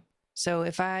issue. So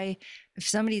if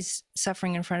somebody's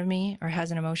suffering in front of me or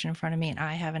has an emotion in front of me and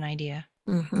I have an idea,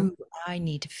 ooh, I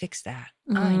need to fix that.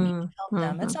 I need to help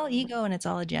them. It's all ego and it's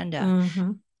all agenda.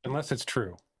 Unless it's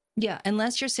true. Yeah.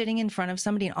 Unless you're sitting in front of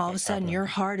somebody and all of a sudden your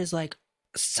heart is like,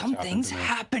 something's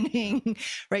happening,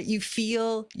 right? You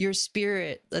feel your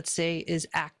spirit, let's say, is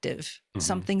active.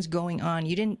 Something's going on.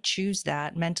 You didn't choose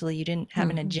that mentally. You didn't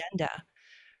have an agenda,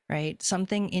 right?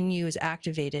 Something in you is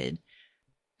activated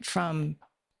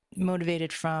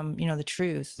motivated from, the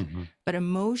truth, but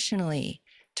emotionally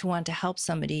to want to help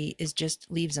somebody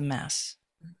just leaves a mess.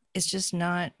 It's just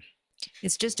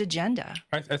agenda.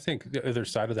 I think the other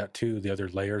side of that too, the other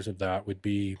layers of that would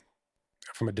be,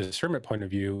 from a discernment point of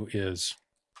view, is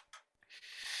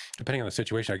depending on the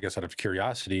situation, I guess out of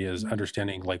curiosity, is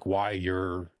understanding like why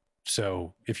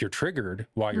if you're triggered,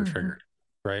 why you're triggered.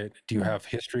 right? Do you have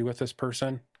history with this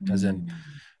person? As in,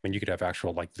 I mean, you could have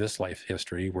actual like this life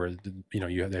history where,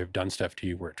 they've done stuff to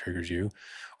you where it triggers you,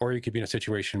 or you could be in a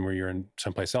situation where you're in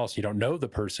someplace else. You don't know the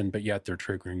person, but yet they're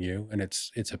triggering you. And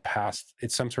it's a past,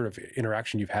 it's some sort of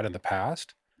interaction you've had in the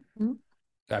past.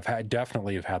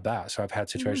 Definitely have had that. So I've had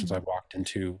situations I've walked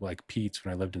into, like Pete's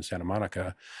when I lived in Santa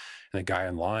Monica, and the guy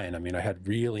in line, I mean, I had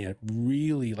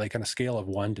really like on a scale of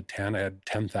 1 to 10, I had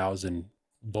 10,000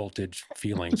 voltage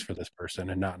feelings for this person,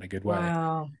 and not in a good way.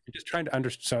 Wow. You're just trying to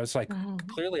understand. So it's like,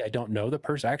 clearly I don't know the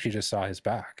person. I actually just saw his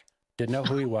back. Didn't know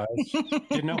who he was.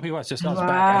 Just saw his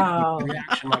back. The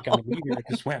reaction, like on the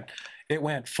video, it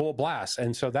went full blast.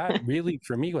 And so that really,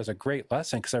 for me, was a great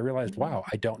lesson, because I realized, wow,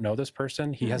 I don't know this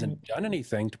person. He hasn't done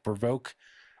anything to provoke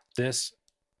this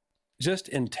just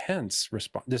intense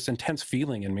response, this intense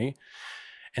feeling in me.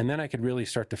 And then I could really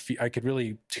start to I could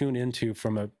really tune into,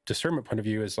 from a discernment point of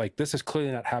view, is like, this is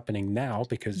clearly not happening now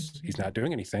because he's not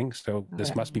doing anything. So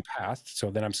this must be past.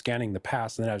 So then I'm scanning the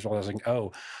past, and then I was realizing,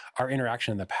 oh, our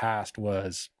interaction in the past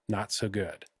was not so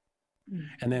good.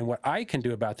 And then what I can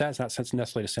do about that is not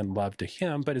necessarily to send love to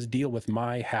him, but is deal with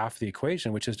my half of the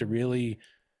equation, which is to really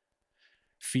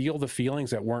feel the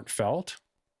feelings that weren't felt,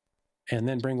 and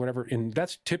then bring whatever. And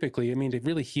that's typically, I mean, to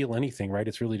really heal anything, right?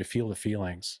 It's really to feel the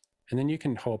feelings. And then you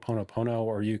can ho'oponopono,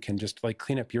 or you can just like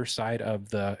clean up your side of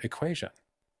the equation.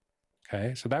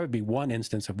 Okay. So that would be one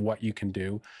instance of what you can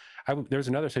do. There's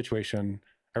another situation.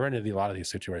 I ran into a lot of these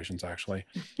situations, actually,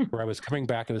 where I was coming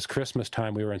back. It was Christmas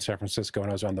time. We were in San Francisco, and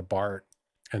I was on the BART,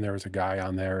 and there was a guy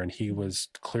on there, and he was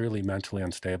clearly mentally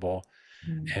unstable.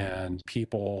 And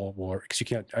people were,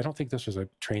 because I don't think this was a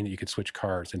train that you could switch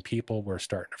cars, and people were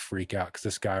starting to freak out because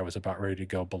this guy was about ready to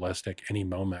go ballistic any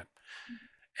moment.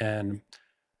 And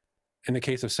in the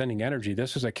case of sending energy,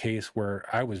 this was a case where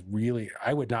I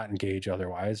would not engage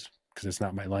otherwise, because it's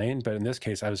not my lane. But in this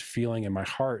case, I was feeling in my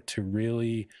heart to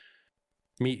really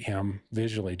meet him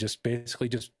visually, just basically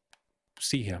just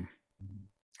see him.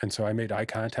 And so I made eye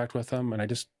contact with him, and I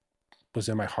just was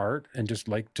in my heart and just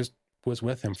was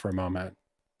with him for a moment.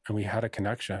 And we had a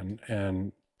connection,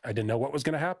 and I didn't know what was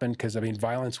going to happen, because I mean,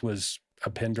 violence was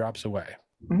a pin drops away.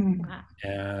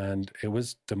 And it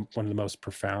was one of the most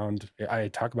profound, I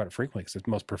talk about it frequently because it's the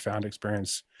most profound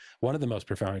experience, one of the most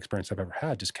profound experiences I've ever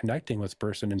had, just connecting with this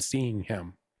person and seeing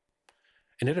him.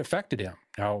 And it affected him.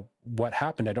 Now, what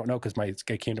happened, I don't know, because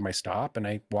I came to my stop and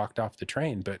I walked off the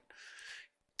train. But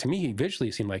to me, he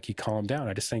visually seemed like he calmed down.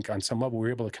 I just think on some level we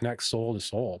were able to connect soul to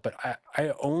soul. But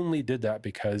I only did that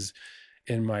because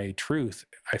in my truth,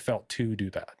 I felt to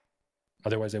do that.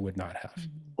 Otherwise, I would not have.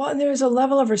 Well, and there's a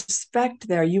level of respect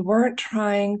there. You weren't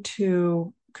trying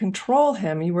to control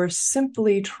him. You were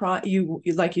simply you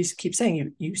like you keep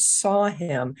saying, you saw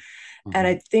him. And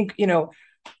I think,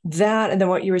 that, and then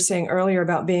what you were saying earlier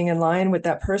about being in line with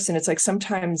that person, it's like,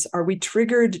 sometimes are we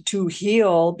triggered to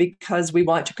heal because we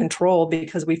want to control,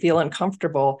 because we feel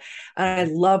uncomfortable? And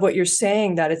I love what you're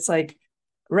saying, that it's like,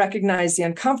 recognize the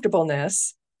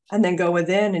uncomfortableness and then go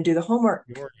within and do the homework,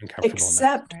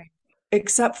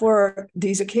 except for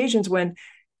these occasions when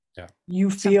you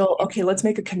feel, okay, let's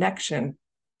make a connection.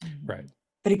 Right.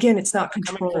 But again, it's not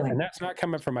controlling. And that's not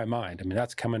coming from my mind. I mean,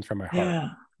 that's coming from my heart. Yeah.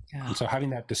 And so having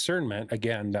that discernment,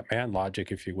 again, that man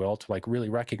logic, if you will, to like really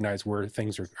recognize where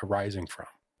things are arising from.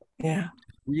 Yeah.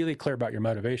 Really clear about your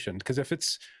motivation. Because if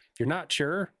you're not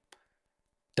sure,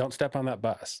 don't step on that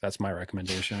bus. That's my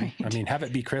recommendation. Right. I mean, have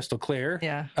it be crystal clear.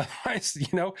 Yeah. Otherwise,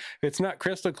 if it's not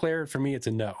crystal clear, for me, it's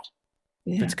a no.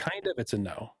 Yeah. It's a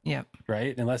no. Yep.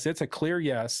 Right. Unless it's a clear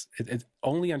yes, it's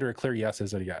only under a clear yes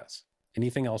is a yes.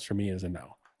 Anything else for me is a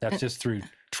no. That's just through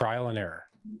trial and error.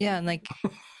 Yeah. And like,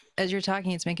 as you're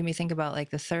talking, it's making me think about like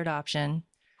the third option.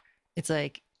 It's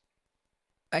like,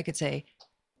 I could say,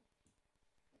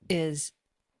 is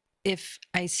if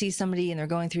I see somebody and they're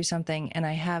going through something and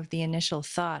I have the initial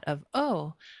thought of,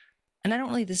 oh,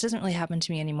 and this doesn't really happen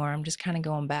to me anymore. I'm just kind of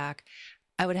going back.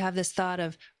 I would have this thought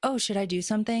of, oh, should I do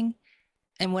something?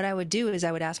 And what I would do is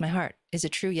I would ask my heart, is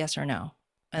it true? Yes or no?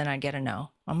 And then I'd get a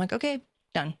no. I'm like, okay,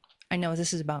 done. I know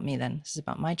this is about me then. This is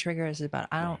about my trigger. This is about,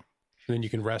 I don't. And then you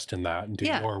can rest in that and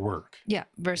do more work. Yeah.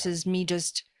 Versus me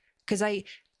just, because I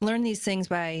learned these things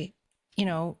by,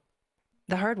 the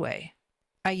hard way.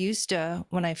 I used to,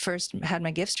 when I first had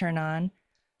my gifts turned on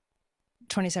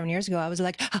 27 years ago, I was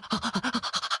like,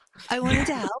 I wanted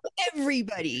to help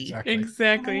everybody.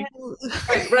 Exactly.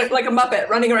 Right, like a Muppet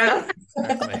running around,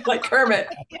 like Kermit.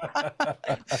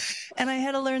 And I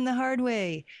had to learn the hard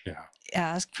way. Yeah.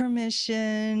 Ask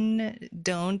permission.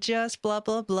 Don't just blah,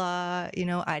 blah, blah.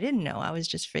 I didn't know. I was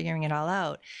just figuring it all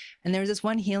out. And there was this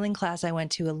one healing class I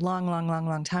went to a long, long, long,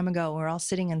 long time ago. We're all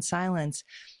sitting in silence.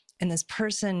 and this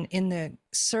person in the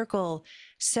circle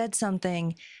said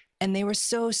something and they were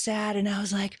so sad. And I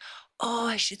was like, oh,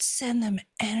 I should send them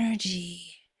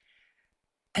energy.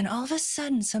 And all of a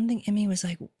sudden, something in me was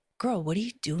like, girl, what are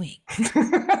you doing?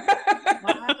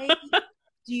 Why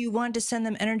do you want to send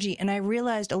them energy? And I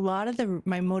realized a lot of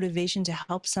my motivation to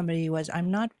help somebody was I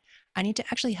need to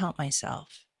actually help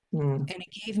myself. And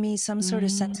it gave me some sort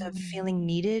of sense of feeling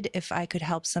needed if I could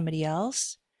help somebody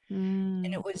else. And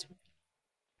it was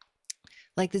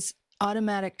like this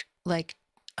automatic, like,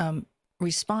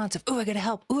 response of, oh, I gotta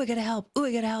help. Oh, I gotta help. Oh,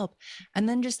 I gotta help. And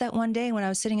then just that one day when I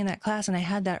was sitting in that class and I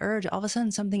had that urge, all of a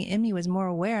sudden something in me was more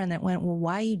aware and that went, well,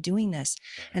 why are you doing this?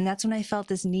 And that's when I felt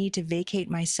this need to vacate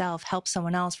myself, help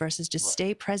someone else versus just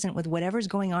stay present with whatever's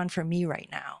going on for me right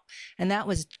now. And that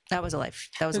was a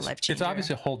life changer. It's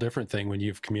obviously a whole different thing when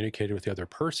you've communicated with the other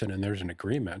person and there's an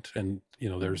agreement and,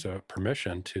 there's a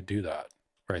permission to do that,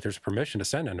 right? There's permission to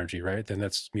send energy, right? Then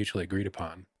that's mutually agreed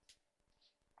upon.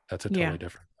 That's a totally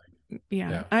different.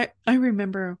 Yeah. I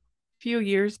remember a few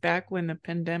years back when the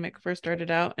pandemic first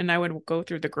started out and I would go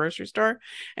through the grocery store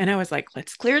and I was like,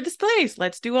 let's clear this place.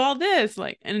 Let's do all this.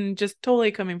 Like, and just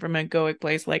totally coming from a egoic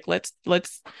place. Like, let's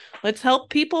help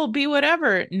people be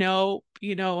whatever. No,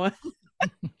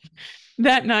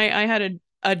 that night I had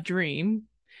a dream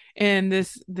and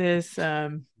this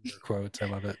quotes. I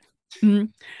love it.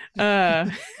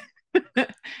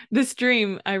 This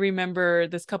dream, I remember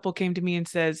this couple came to me and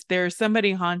says, there's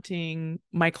somebody haunting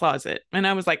my closet. And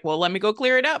I was like, well, let me go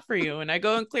clear it out for you. And I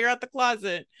go and clear out the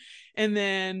closet. And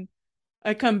then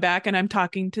I come back and I'm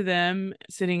talking to them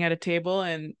sitting at a table.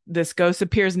 And this ghost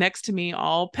appears next to me,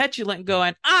 all petulant,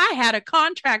 going, I had a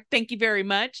contract. Thank you very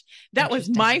much. That was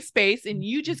my space. And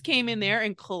you just came in there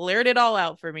and cleared it all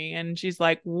out for me. And she's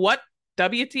like, what?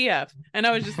 WTF? And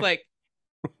I was just like,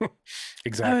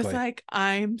 exactly. I was like,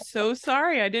 I'm so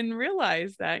sorry. I didn't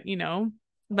realize that,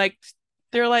 like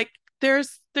they're like,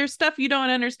 there's stuff you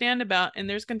don't understand about and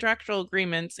there's contractual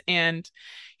agreements and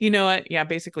you know what? Yeah,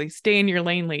 basically stay in your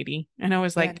lane, lady. And I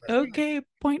was like, okay,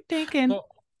 point taken. Well,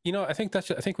 I think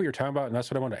what you're talking about, and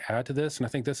that's what I want to add to this. And I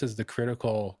think this is the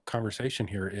critical conversation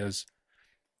here is,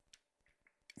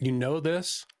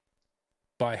 this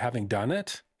by having done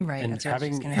it, right? And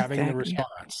having the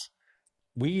response.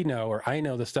 We know, or I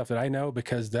know the stuff that I know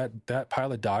because that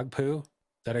pile of dog poo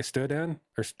that I stood in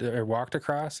or walked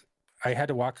across, I had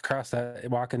to walk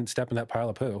and step in that pile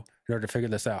of poo in order to figure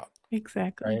this out.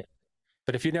 Exactly. Right.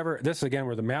 But if this is again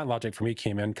where the man logic for me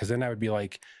came in, because then I would be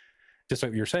like, just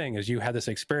what you're saying is you had this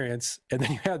experience and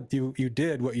then you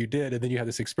did what you did and then you had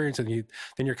this experience and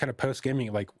then you're kind of post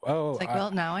gaming like, oh, it's like,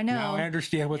 well, now I know. Now I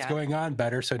understand what's going on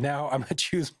better. So now I'm gonna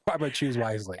choose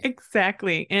wisely.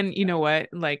 Exactly. And you know what?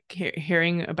 Like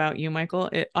hearing about you, Michael,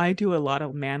 I do a lot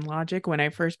of man logic. When I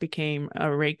first became a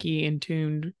Reiki in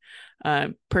tuned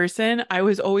person, I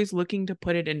was always looking to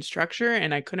put it in structure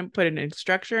and I couldn't put it in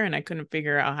structure and I couldn't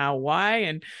figure out why.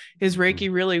 And is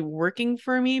Reiki really working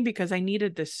for me? Because I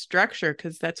needed this structure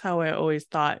because that's how I always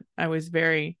thought. I was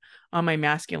very on my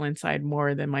masculine side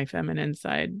more than my feminine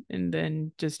side. And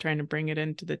then just trying to bring it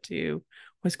into the two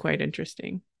was quite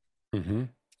interesting. Mm-hmm.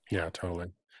 Yeah, totally.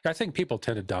 I think people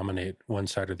tend to dominate one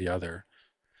side or the other.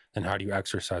 And how do you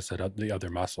exercise the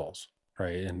other muscles,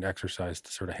 right? And exercise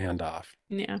the sort of handoff.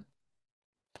 Yeah.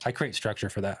 I create structure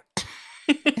for that.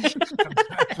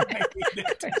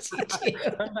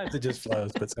 Sometimes it just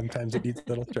flows, but sometimes it needs a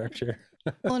little structure.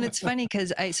 Well, and it's funny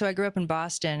because I grew up in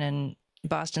Boston, and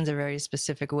Boston's a very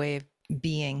specific way of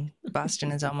being.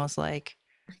 Boston is almost like,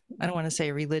 I don't want to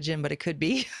say religion, but it could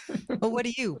be. Well, what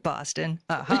are you, Boston?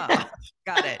 Aha,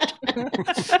 got it.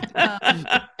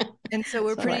 And so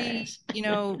we're pretty,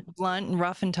 blunt and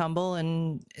rough and tumble,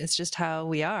 and it's just how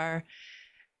we are.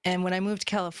 And when I moved to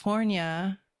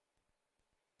California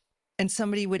and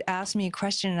somebody would ask me a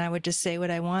question and I would just say what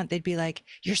I want, they'd be like,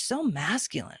 you're so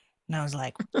masculine. And I was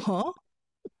like, huh?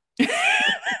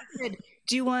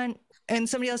 Do you want, and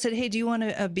somebody else said, hey, do you want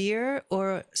a beer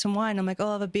or some wine? I'm like, oh,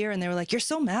 I'll have a beer. And they were like, you're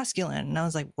so masculine. And I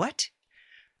was like, what?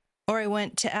 Or I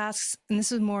went to ask, and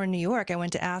this was more in New York, I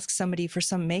went to ask somebody for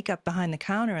some makeup behind the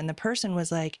counter. And the person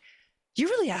was like, you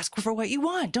really ask for what you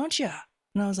want, don't you?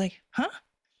 And I was like, huh?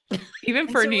 Even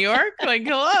for New York? Like,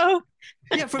 hello.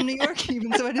 Yeah, from New York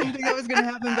even. So I didn't think that was going to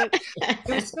happen. But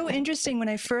it was so interesting when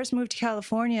I first moved to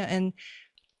California. And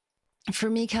for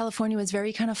me, California was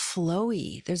very kind of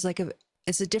flowy. There's like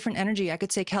it's a different energy. I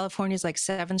could say California is like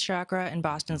 7th chakra and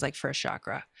Boston's like 1st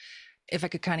chakra. If I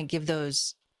could kind of give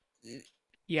those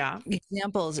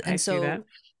examples. And so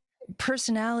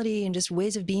personality and just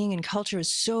ways of being and culture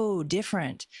is so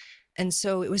different. And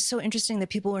so it was so interesting that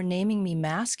people were naming me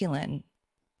masculine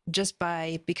just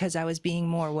because I was being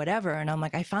more whatever. And I'm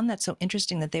like, I found that so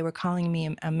interesting that they were calling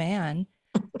me a man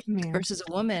versus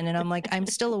a woman. And I'm like, I'm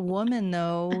still a woman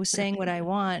though, saying what I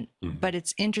want, but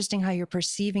it's interesting how you're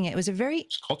perceiving it. It was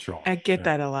it's cultural. I get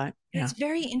that a lot. Yeah. It's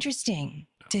very interesting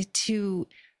to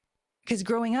because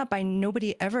growing up,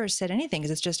 nobody ever said anything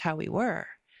because it's just how we were.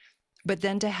 But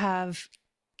then to have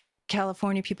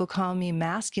California people call me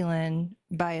masculine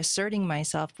by asserting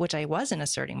myself, which I wasn't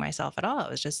asserting myself at all.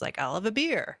 It was just like, I'll have a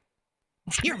beer.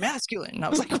 You're masculine. And I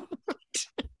was like, what?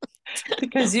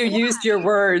 Because you used your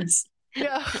words.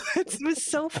 Yeah, it was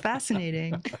so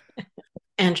fascinating.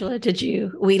 Angela,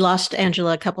 we lost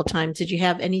Angela a couple times. Did you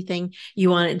have anything you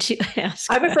wanted to ask?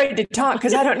 I'm afraid to talk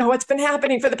because I don't know what's been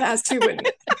happening for the past 2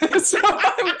 minutes. So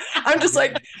I'm just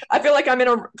like, I feel like I'm in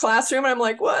a classroom and I'm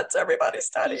like, what's everybody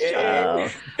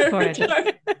studying?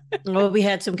 Well, we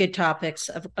had some good topics,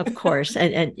 of course,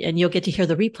 and you'll get to hear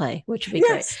the replay, which would be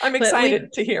great. I'm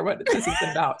excited to hear what this is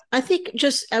about. I think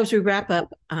just as we wrap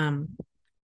up,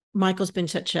 Michael's been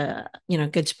such a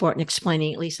good sport in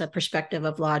explaining at least a perspective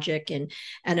of logic and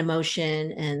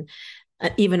emotion, and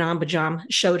even Ambujam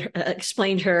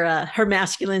explained her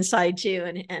masculine side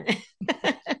too, and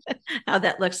how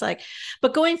that looks like.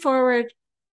 But going forward,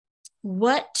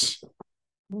 what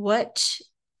would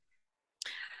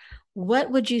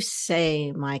you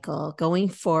say, Michael, going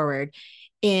forward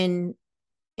in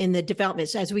the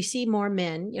developments as we see more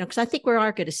men? Because I think we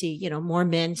are going to see more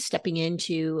men stepping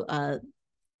into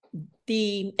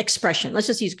the expression. Let's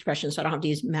just use expression, so I don't have to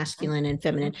use masculine and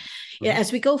feminine.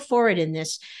 As we go forward in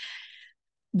this,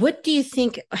 what do you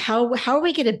think? How are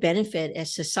we going to benefit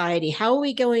as society? How are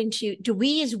we going to? Do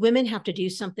we as women have to do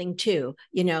something too?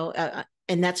 And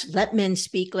that's let men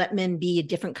speak, let men be a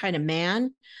different kind of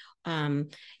man. How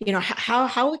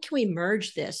can we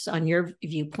merge this on your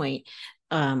viewpoint,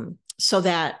 so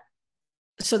that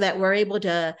we're able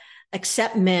to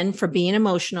accept men for being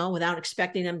emotional without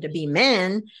expecting them to be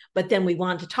men, but then we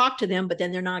want to talk to them, but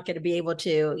then they're not going to be able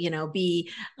to, be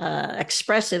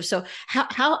expressive. So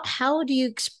how do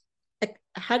you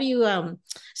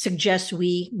suggest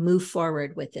we move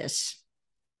forward with this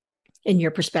in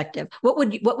your perspective? What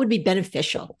would be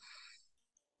beneficial?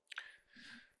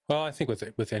 Well, I think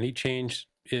with any change,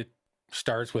 it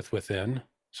starts within.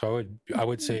 So I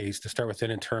would say to start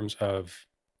within in terms of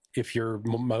if you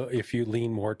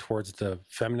lean more towards the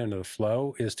feminine or the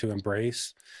flow, is to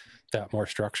embrace that more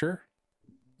structure,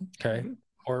 okay,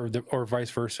 or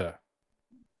vice versa.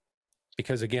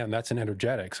 Because again, that's an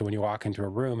energetic. So when you walk into a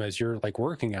room, as you're like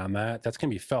working on that, that's going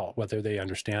to be felt, whether they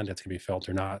understand it's going to be felt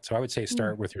or not. So I would say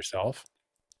start with yourself,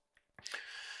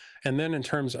 and then in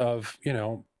terms of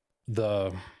in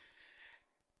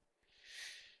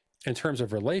terms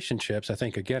of relationships, I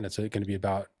think again it's going to be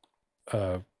about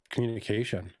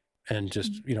communication. And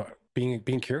just,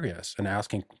 being curious and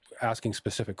asking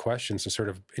specific questions to sort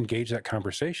of engage that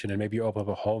conversation, and maybe open up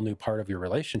a whole new part of your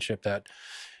relationship that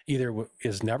either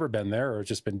has never been there or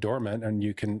just been dormant, and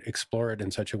you can explore it in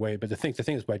such a way. But the thing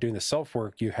is, by doing the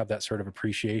self-work, you have that sort of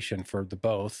appreciation for the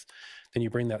both. Then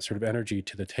you bring that sort of energy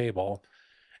to the table,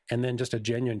 and then just a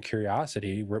genuine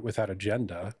curiosity without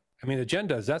agenda. I mean,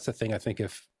 agendas, that's the thing. I think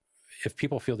if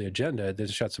people feel the agenda, it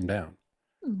just shuts them down.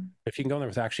 If you can go in there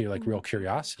with actually like real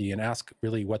curiosity and ask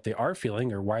really what they are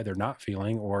feeling or why they're not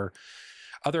feeling, or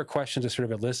other questions to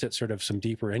sort of elicit sort of some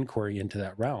deeper inquiry into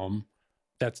that realm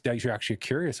that you're actually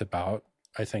curious about,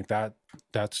 I think that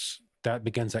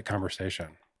begins that conversation,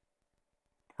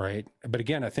 right? But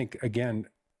again, I think,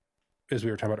 as we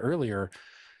were talking about earlier,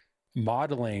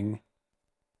 modeling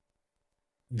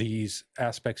these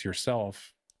aspects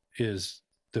yourself is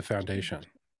the foundation,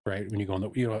 right? When you go in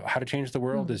how to change the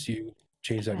world is you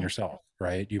change that in yourself,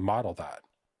 right? You model that,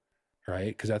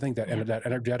 right? Because I think that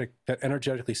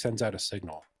energetically sends out a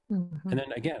signal. And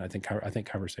then again, I think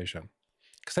conversation.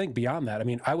 Because I think beyond that, I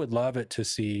mean, I would love it to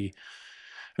see.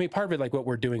 I mean, part of it, like what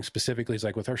we're doing specifically, is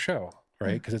like with our show,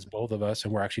 right? Because it's both of us,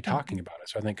 and we're actually talking about it.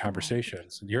 So I think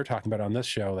conversations. You're talking about it on this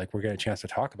show, like we're getting a chance to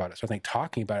talk about it. So I think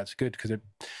talking about it's good because it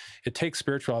takes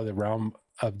spirituality out of the realm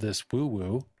of this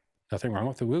woo-woo. Nothing wrong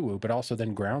with the woo-woo, but also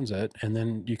then grounds it, and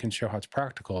then you can show how it's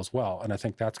practical as well. And I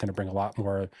think that's going to bring a lot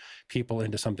more people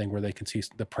into something where they can see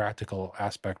the practical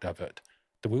aspect of it.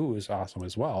 The woo-woo is awesome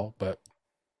as well, but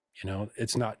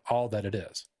it's not all that it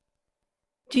is.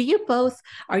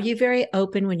 Are you very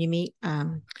open when you meet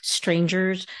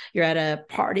strangers? You're at a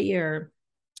party or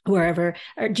wherever,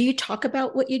 or do you talk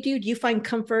about what you do? Do you find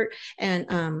comfort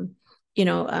and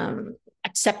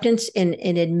acceptance in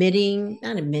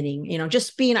not admitting,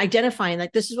 just identifying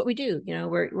like this is what we do.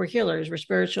 We're healers, we're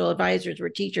spiritual advisors, we're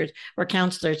teachers, we're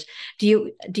counselors. Do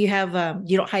you have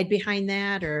you don't hide behind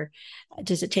that, or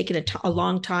does it take a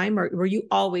long time, or were you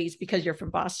always, because you're from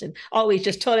Boston, always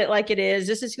just told it like it is?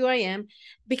 This is who I am.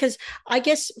 Because I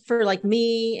guess for like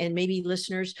me and maybe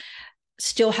listeners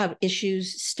still have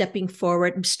issues stepping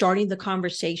forward and starting the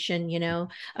conversation,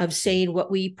 of saying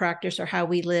what we practice or how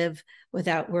we live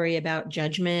without worry about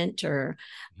judgment or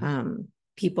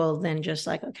people then just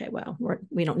like, okay, well,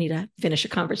 we don't need to finish a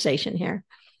conversation here.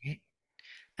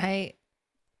 I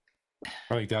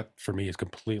think that for me is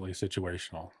completely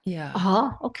situational. Yeah.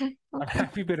 Okay.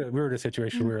 We were in a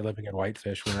situation, we were living in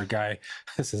Whitefish where a guy,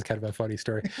 this is kind of a funny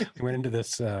story. We went into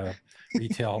this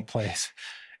retail place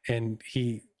and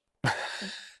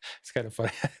it's kind of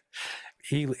funny.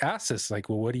 He asked us like,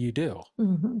 well, what do you do?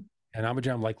 Mm-hmm. And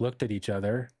Ambujam looked at each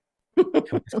other and we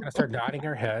just kind of started nodding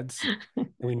our heads. And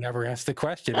we never asked the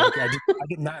question. I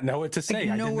did not know what to say.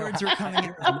 No words were coming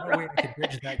out. There was no way I could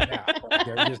bridge that gap.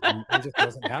 It just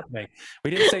wasn't happening.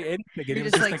 We didn't say anything. We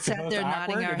just sat there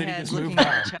nodding our heads, looking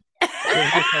at each other.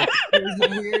 It was the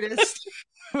weirdest.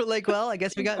 We're like, well, I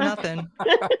guess we got nothing.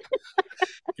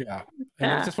 Yeah.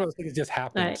 And it's just one of those things that just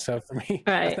happened. Right. So for me,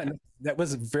 that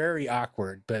was very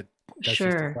awkward, but that's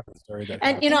sure. Just a story that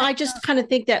and, I just kind of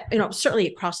think that, certainly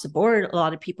across the board, a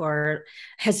lot of people are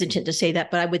hesitant to say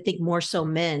that, but I would think more so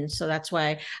men. So that's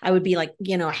why I would be like,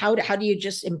 how do you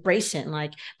just embrace it?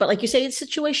 And but like you say, it's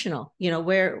situational,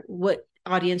 what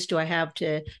audience do I have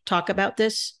to talk about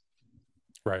this?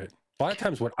 Right. A lot of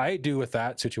times what I do with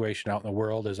that situation out in the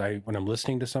world is when I'm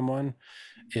listening to someone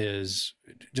is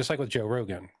just like with Joe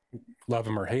Rogan, love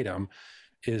him or hate him,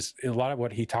 is a lot of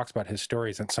what he talks about his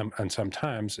stories and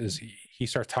sometimes is he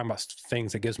starts talking about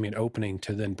things that gives me an opening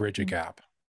to then bridge a gap.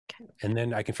 Okay. And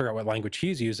then I can figure out what language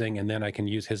he's using and then I can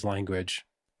use his language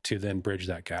to then bridge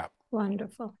that gap.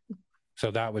 Wonderful.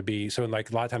 So that would be, so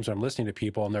like a lot of times when I'm listening to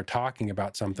people and they're talking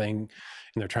about something and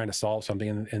they're trying to solve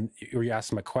something and you ask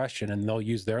them a question and they'll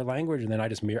use their language and then I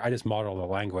just model the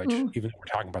language, even though we're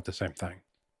talking about the same thing.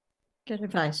 Good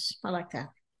advice. I like that.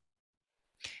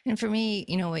 And for me,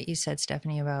 what you said,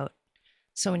 Stephanie, about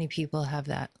so many people have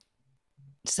that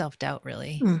self-doubt,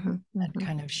 really, that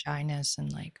kind of shyness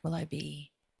and like, will I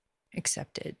be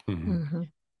accepted? Mm-hmm.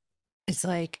 It's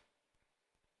like,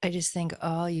 I just think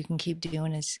all you can keep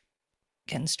doing is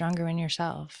getting stronger in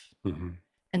yourself. Mm-hmm.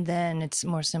 And then it's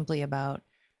more simply about,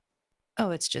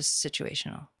 it's just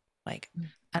situational. Like,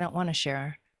 I don't want to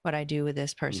share what I do with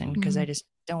this person because I just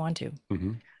don't want to.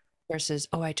 Mm-hmm. Versus,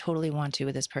 I totally want to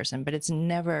with this person. But it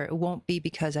won't be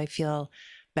because I feel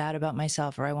bad about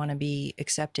myself or I want to be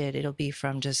accepted. It'll be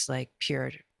from just like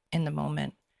pure in the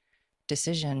moment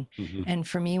decision. Mm-hmm. And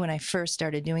for me, when I first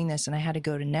started doing this and I had to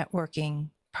go to networking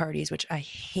parties, which I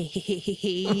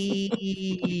hated.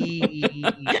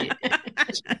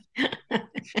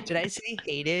 Did I say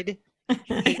hated?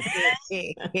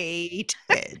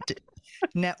 Hated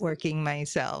networking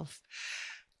myself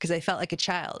because I felt like a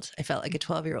child. I felt like a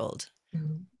 12-year-old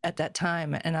at that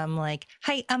time, and I'm like,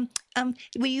 "Hi, do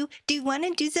you want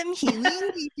to do some healing?"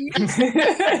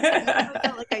 I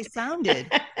felt like I sounded.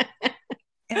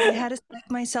 And I had to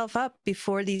psych myself up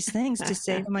before these things to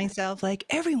say to myself, like,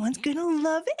 everyone's going to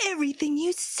love everything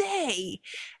you say.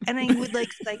 And I would like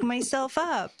psych myself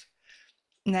up.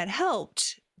 And that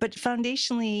helped. But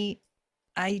foundationally,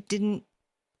 I didn't,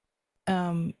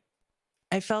 I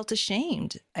felt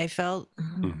ashamed. I felt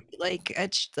like I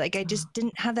just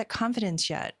didn't have that confidence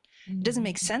yet. It doesn't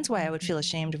make sense why I would feel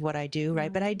ashamed of what I do,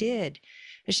 right? But I did.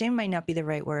 Ashamed might not be the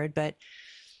right word, but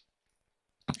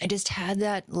I just had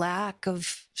that lack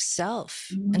of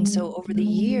self. And so over the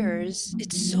years,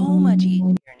 it's so much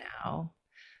easier now.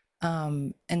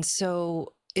 And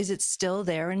so is it still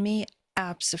there in me?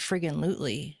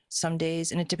 Abso-friggin-lutely. Some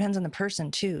days, and it depends on the person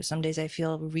too. Some days I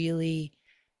feel really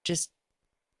just,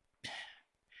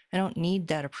 I don't need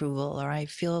that approval, or I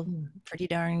feel pretty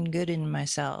darn good in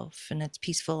myself and it's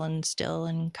peaceful and still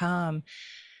and calm.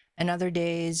 And other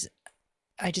days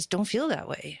I just don't feel that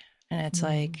way. And it's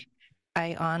like,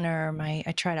 I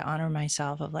try to honor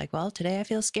myself of like, well, today I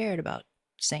feel scared about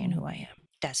saying who I am.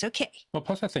 That's okay. Well,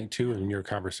 plus I think too, in your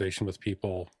conversation with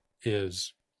people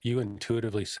is you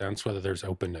intuitively sense whether there's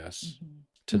openness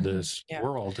to this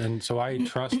world. And so I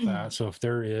trust that. So if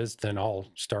there is, then I'll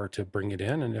start to bring it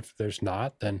in. And if there's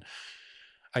not, then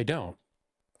I don't.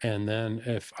 And then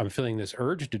if I'm feeling this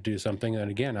urge to do something, then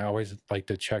again, I always like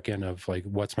to check in of like,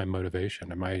 what's my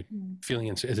motivation? Am I feeling,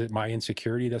 is it my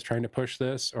insecurity that's trying to push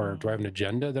this? Or do I have an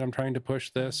agenda that I'm trying to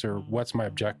push this? Or what's my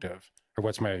objective? Or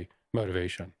what's my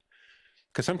motivation?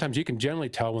 because sometimes you can generally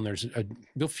tell when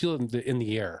you'll feel in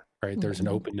the air, right? There's an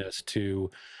openness to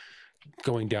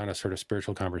going down a sort of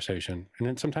spiritual conversation, and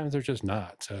then sometimes there's just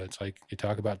not. So it's like you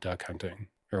talk about duck hunting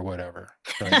or whatever,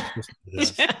 right?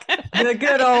 The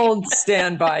good old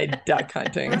standby duck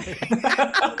hunting.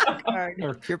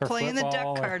 You're playing the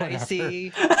duck card, I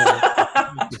see.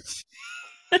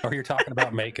 Or you're talking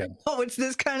about makeup. Oh, it's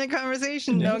this kind of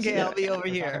conversation. Okay, I'll be over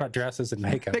here. Talking about dresses and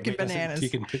makeup. Picking bananas. You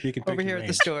can over here at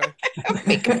the store.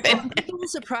 People will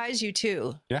surprise you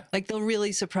too. Yeah. Like they'll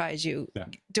really surprise you. Yeah.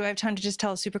 Do I have time to just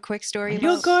tell a super quick story?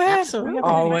 You go ahead. Absolutely.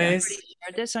 Always. I've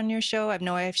shared this on your show. I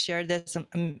know I've shared this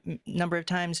a number of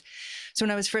times. So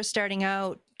when I was first starting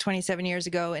out 27 years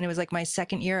ago, and it was like my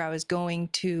second year, I was going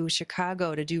to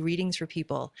Chicago to do readings for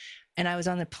people. And I was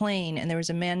on the plane, and there was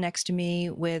a man next to me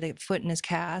with a foot in his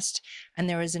cast. And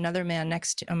there was another man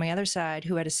on my other side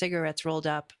who had his cigarettes rolled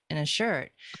up in his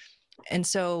shirt. And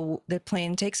so the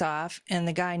plane takes off, and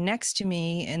the guy next to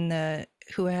me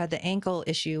who had the ankle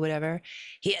issue, whatever,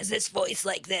 he has this voice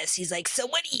like this. He's like, "So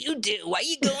what do you do? Why are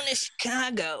you going to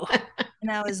Chicago?"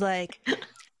 And I was like,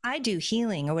 "I do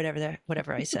healing," or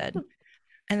whatever I said.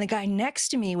 And the guy next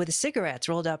to me with the cigarettes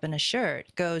rolled up in a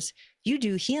shirt goes, "You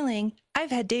do healing?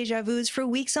 I've had deja vus for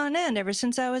weeks on end ever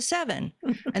since I was 7.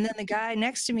 And then the guy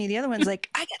next to me, the other one's like,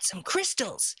 "I got some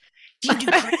crystals. Do you do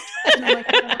crystals?" And I'm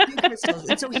like, "I don't do crystals."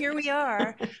 And so here we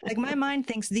are. Like my mind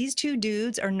thinks these two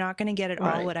dudes are not going to get at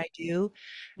all what I do.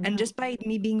 And just by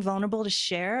me being vulnerable to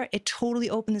share, it totally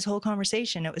opened this whole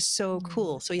conversation. It was so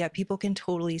cool. So yeah, people can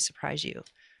totally surprise you.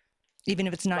 Even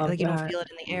if it's not like you don't feel it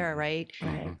in the air, right?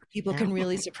 People can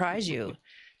really surprise you.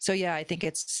 So yeah, I think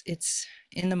it's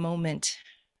in the moment,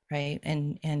 right?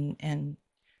 And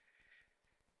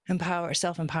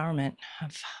self-empowerment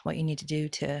of what you need to do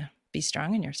to be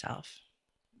strong in yourself.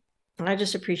 I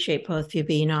just appreciate both of you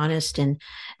being honest and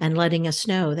letting us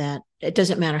know that it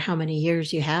doesn't matter how many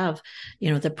years you have,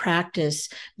 the practice,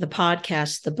 the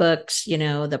podcasts, the books,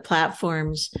 the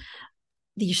platforms,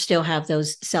 you still have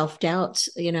those self-doubts,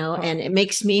 and it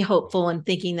makes me hopeful and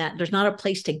thinking that there's not a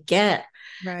place to get.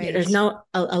 Right. There's no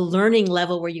a learning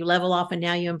level where you level off and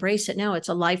now you embrace it. No, it's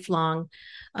a lifelong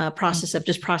process of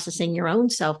just processing your own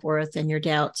self-worth and your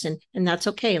doubts. And that's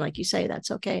okay. Like you say,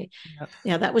 that's okay.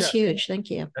 Yeah, that was huge.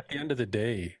 Thank you. At the end of the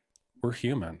day, we're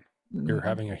human. You're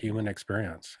having a human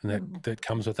experience. And that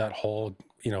comes with that whole,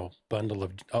 bundle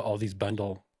of all these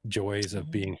bundle joys of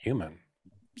being human.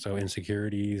 So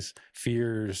insecurities,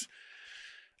 fears,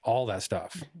 all that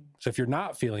stuff. So if you're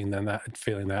not feeling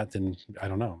that, then I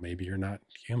don't know, maybe you're not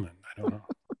human. I don't know.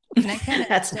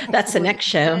 That's the next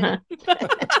show, huh?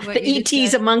 The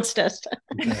ETs amongst us.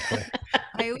 Exactly.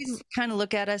 I always kind of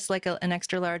look at us like an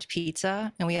extra large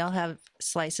pizza, and we all have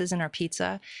slices in our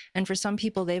pizza. And for some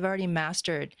people, they've already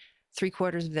mastered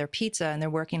 3/4 of their pizza and they're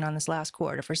working on this last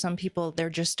quarter. For some people, they're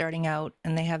just starting out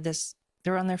and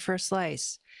they're on their first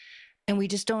slice. And we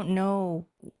just don't know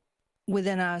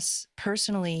within us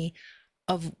personally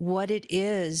of what it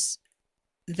is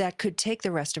that could take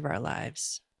the rest of our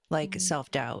lives, like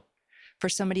self-doubt. For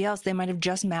somebody else, they might have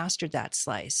just mastered that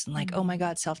slice and like, "Oh my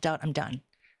God, self-doubt, I'm done."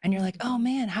 And you're like, "Oh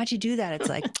man, how'd you do that?" It's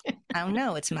like, "I don't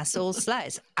know. It's my soul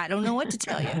slice. I don't know what to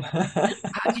tell you."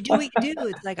 "How'd you do what you do?"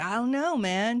 It's like, "I don't know,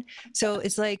 man." So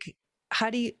it's like,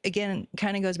 how do you, again,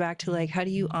 kind of goes back to like, how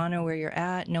do you honor where you're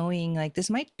at, knowing like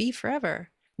this might be forever.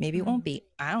 Maybe it won't be.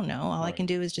 I don't know. All I can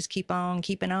do is just keep on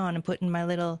keeping on and putting my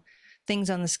little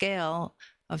things on the scale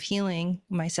of healing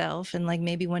myself. And like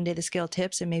maybe one day the scale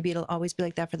tips and maybe it'll always be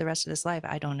like that for the rest of this life.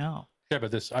 I don't know. Yeah,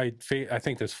 but I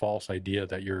think this false idea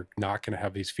that you're not going to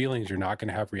have these feelings, you're not going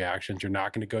to have reactions, you're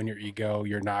not going to go in your ego,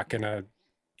 you're not going to,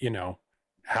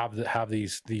 have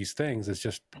these things is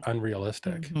just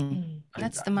unrealistic.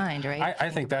 That's the mind, right? I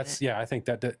think that's I think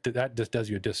that just does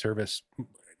you a disservice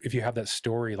if you have that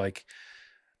story like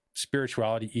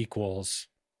spirituality equals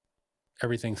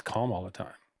everything's calm all the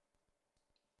time.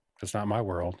 It's not my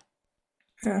world.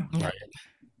 Yeah. Right.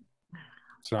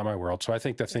 It's not my world. So I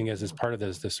think the thing is part of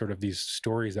this sort of these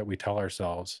stories that we tell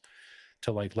ourselves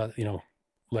to like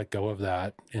let go of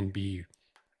that and be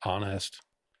honest.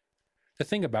 The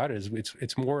thing about it is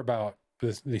it's more about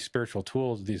these spiritual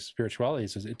tools, these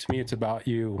spiritualities. To me, it's about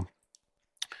you.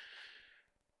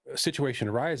 A situation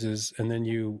arises, and then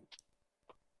you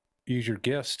use your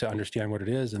gifts to understand what it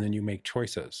is, and then you make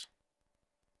choices.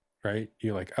 Right?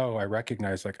 You're like, "Oh, I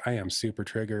recognize like I am super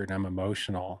triggered and I'm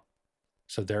emotional.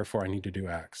 So therefore I need to do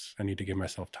X. I need to give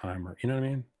myself time," or, you know what I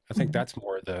mean? I think that's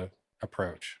more the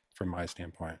approach from my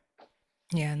standpoint.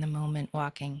 Yeah. In the moment,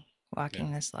 walking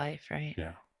this life, right?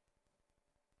 Yeah.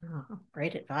 Oh,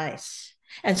 great advice.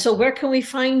 And so where can we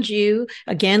find you?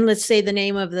 Again, let's say the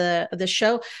name of the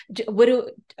show.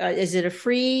 Is it a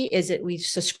free? Is it we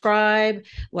subscribe?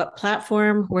 What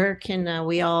platform? Where can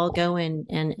we all go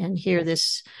and hear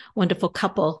this wonderful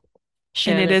couple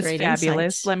share And it their is great fabulous.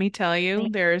 insights? Let me tell you,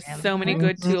 there's so many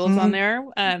good tools on there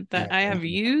that I have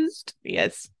used.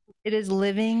 Yes. It is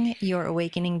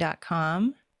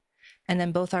livingyourawakening.com. And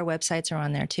then both our websites are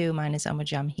on there too. Mine is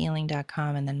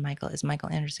omajamhealing.com, and then Michael is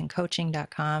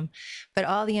michaelandersoncoaching.com. But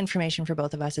all the information for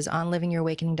both of us is on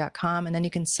livingyourawakening.com. And then you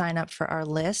can sign up for our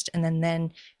list, and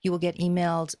then you will get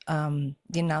emailed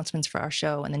the announcements for our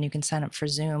show. And then you can sign up for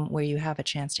Zoom, where you have a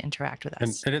chance to interact with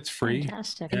us. And it's free.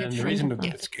 Fantastic. And the reason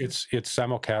it's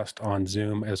simulcast on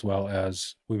Zoom, as well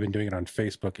as we've been doing it on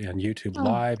Facebook and YouTube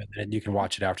live, and then you can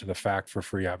watch it after the fact for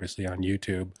free, obviously on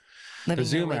YouTube. The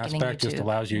Zoom aspect just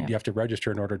allows you, you have to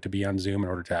register in order to be on Zoom in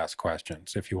order to ask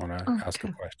questions if you want to ask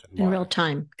a question. In real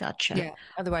time. Gotcha. Yeah.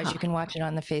 Otherwise, you can watch it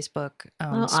on the Facebook.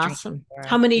 Awesome.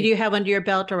 How many do you have under your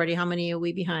belt already? How many are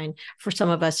we behind for some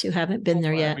of us who haven't been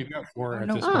there yet? We've got 4 at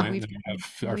this point.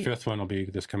 Our 5th one will be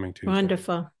this coming Tuesday.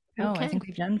 Wonderful. Oh, I think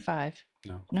we've done 5.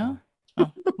 No?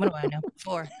 Oh, what do I know?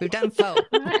 4. We've done 4.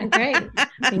 Great.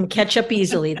 We can catch up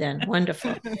easily then.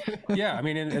 Wonderful. Yeah. I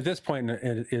mean, at this point,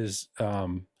 it is...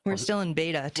 we're still in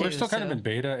beta too. We're still kind of in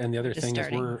beta. And the other thing is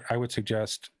I would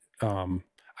suggest, I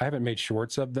haven't made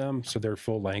shorts of them, so they're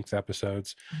full length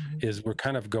episodes, is we're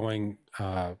kind of going,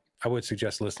 I would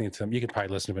suggest listening to them. You can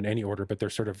probably listen to them in any order, but they're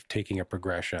sort of taking a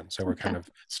progression. So we're kind of,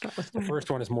 start with the first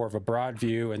one is more of a broad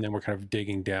view, and then we're kind of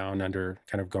digging down under,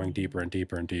 kind of going deeper and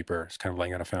deeper and deeper. It's kind of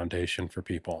laying out a foundation for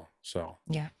people. So,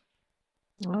 yeah.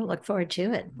 Well, look forward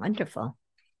to it. Wonderful.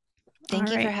 Thank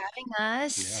you for having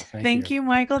us. Yeah, Thank you,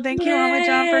 Michael. Thank you, Mama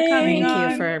John, for coming on.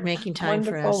 Thank you for making time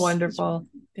for us. Wonderful.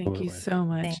 Thank you so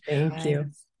much. Thank you.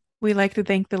 We'd like to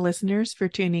thank the listeners for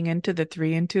tuning into the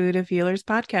 3 Intuitive Healers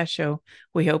podcast show.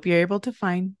 We hope you're able to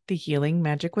find the healing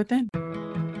magic within.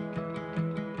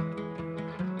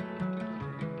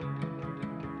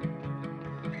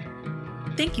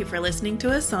 Thank you for listening to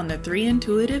us on the 3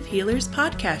 Intuitive Healers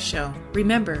podcast show.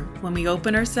 Remember, when we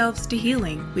open ourselves to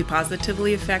healing, we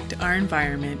positively affect our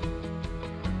environment.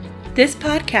 This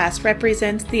podcast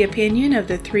represents the opinion of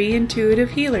the 3 Intuitive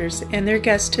Healers and their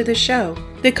guests to the show.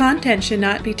 The content should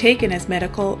not be taken as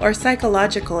medical or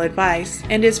psychological advice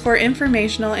and is for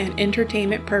informational and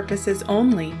entertainment purposes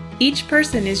only. Each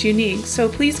person is unique, so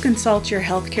please consult your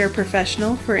healthcare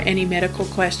professional for any medical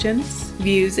questions.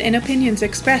 Views and opinions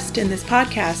expressed in this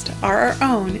podcast are our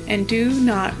own and do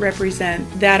not represent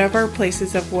that of our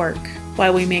places of work.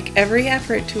 While we make every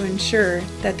effort to ensure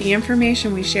that the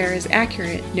information we share is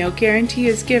accurate, no guarantee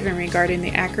is given regarding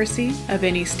the accuracy of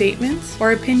any statements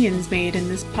or opinions made in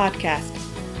this podcast.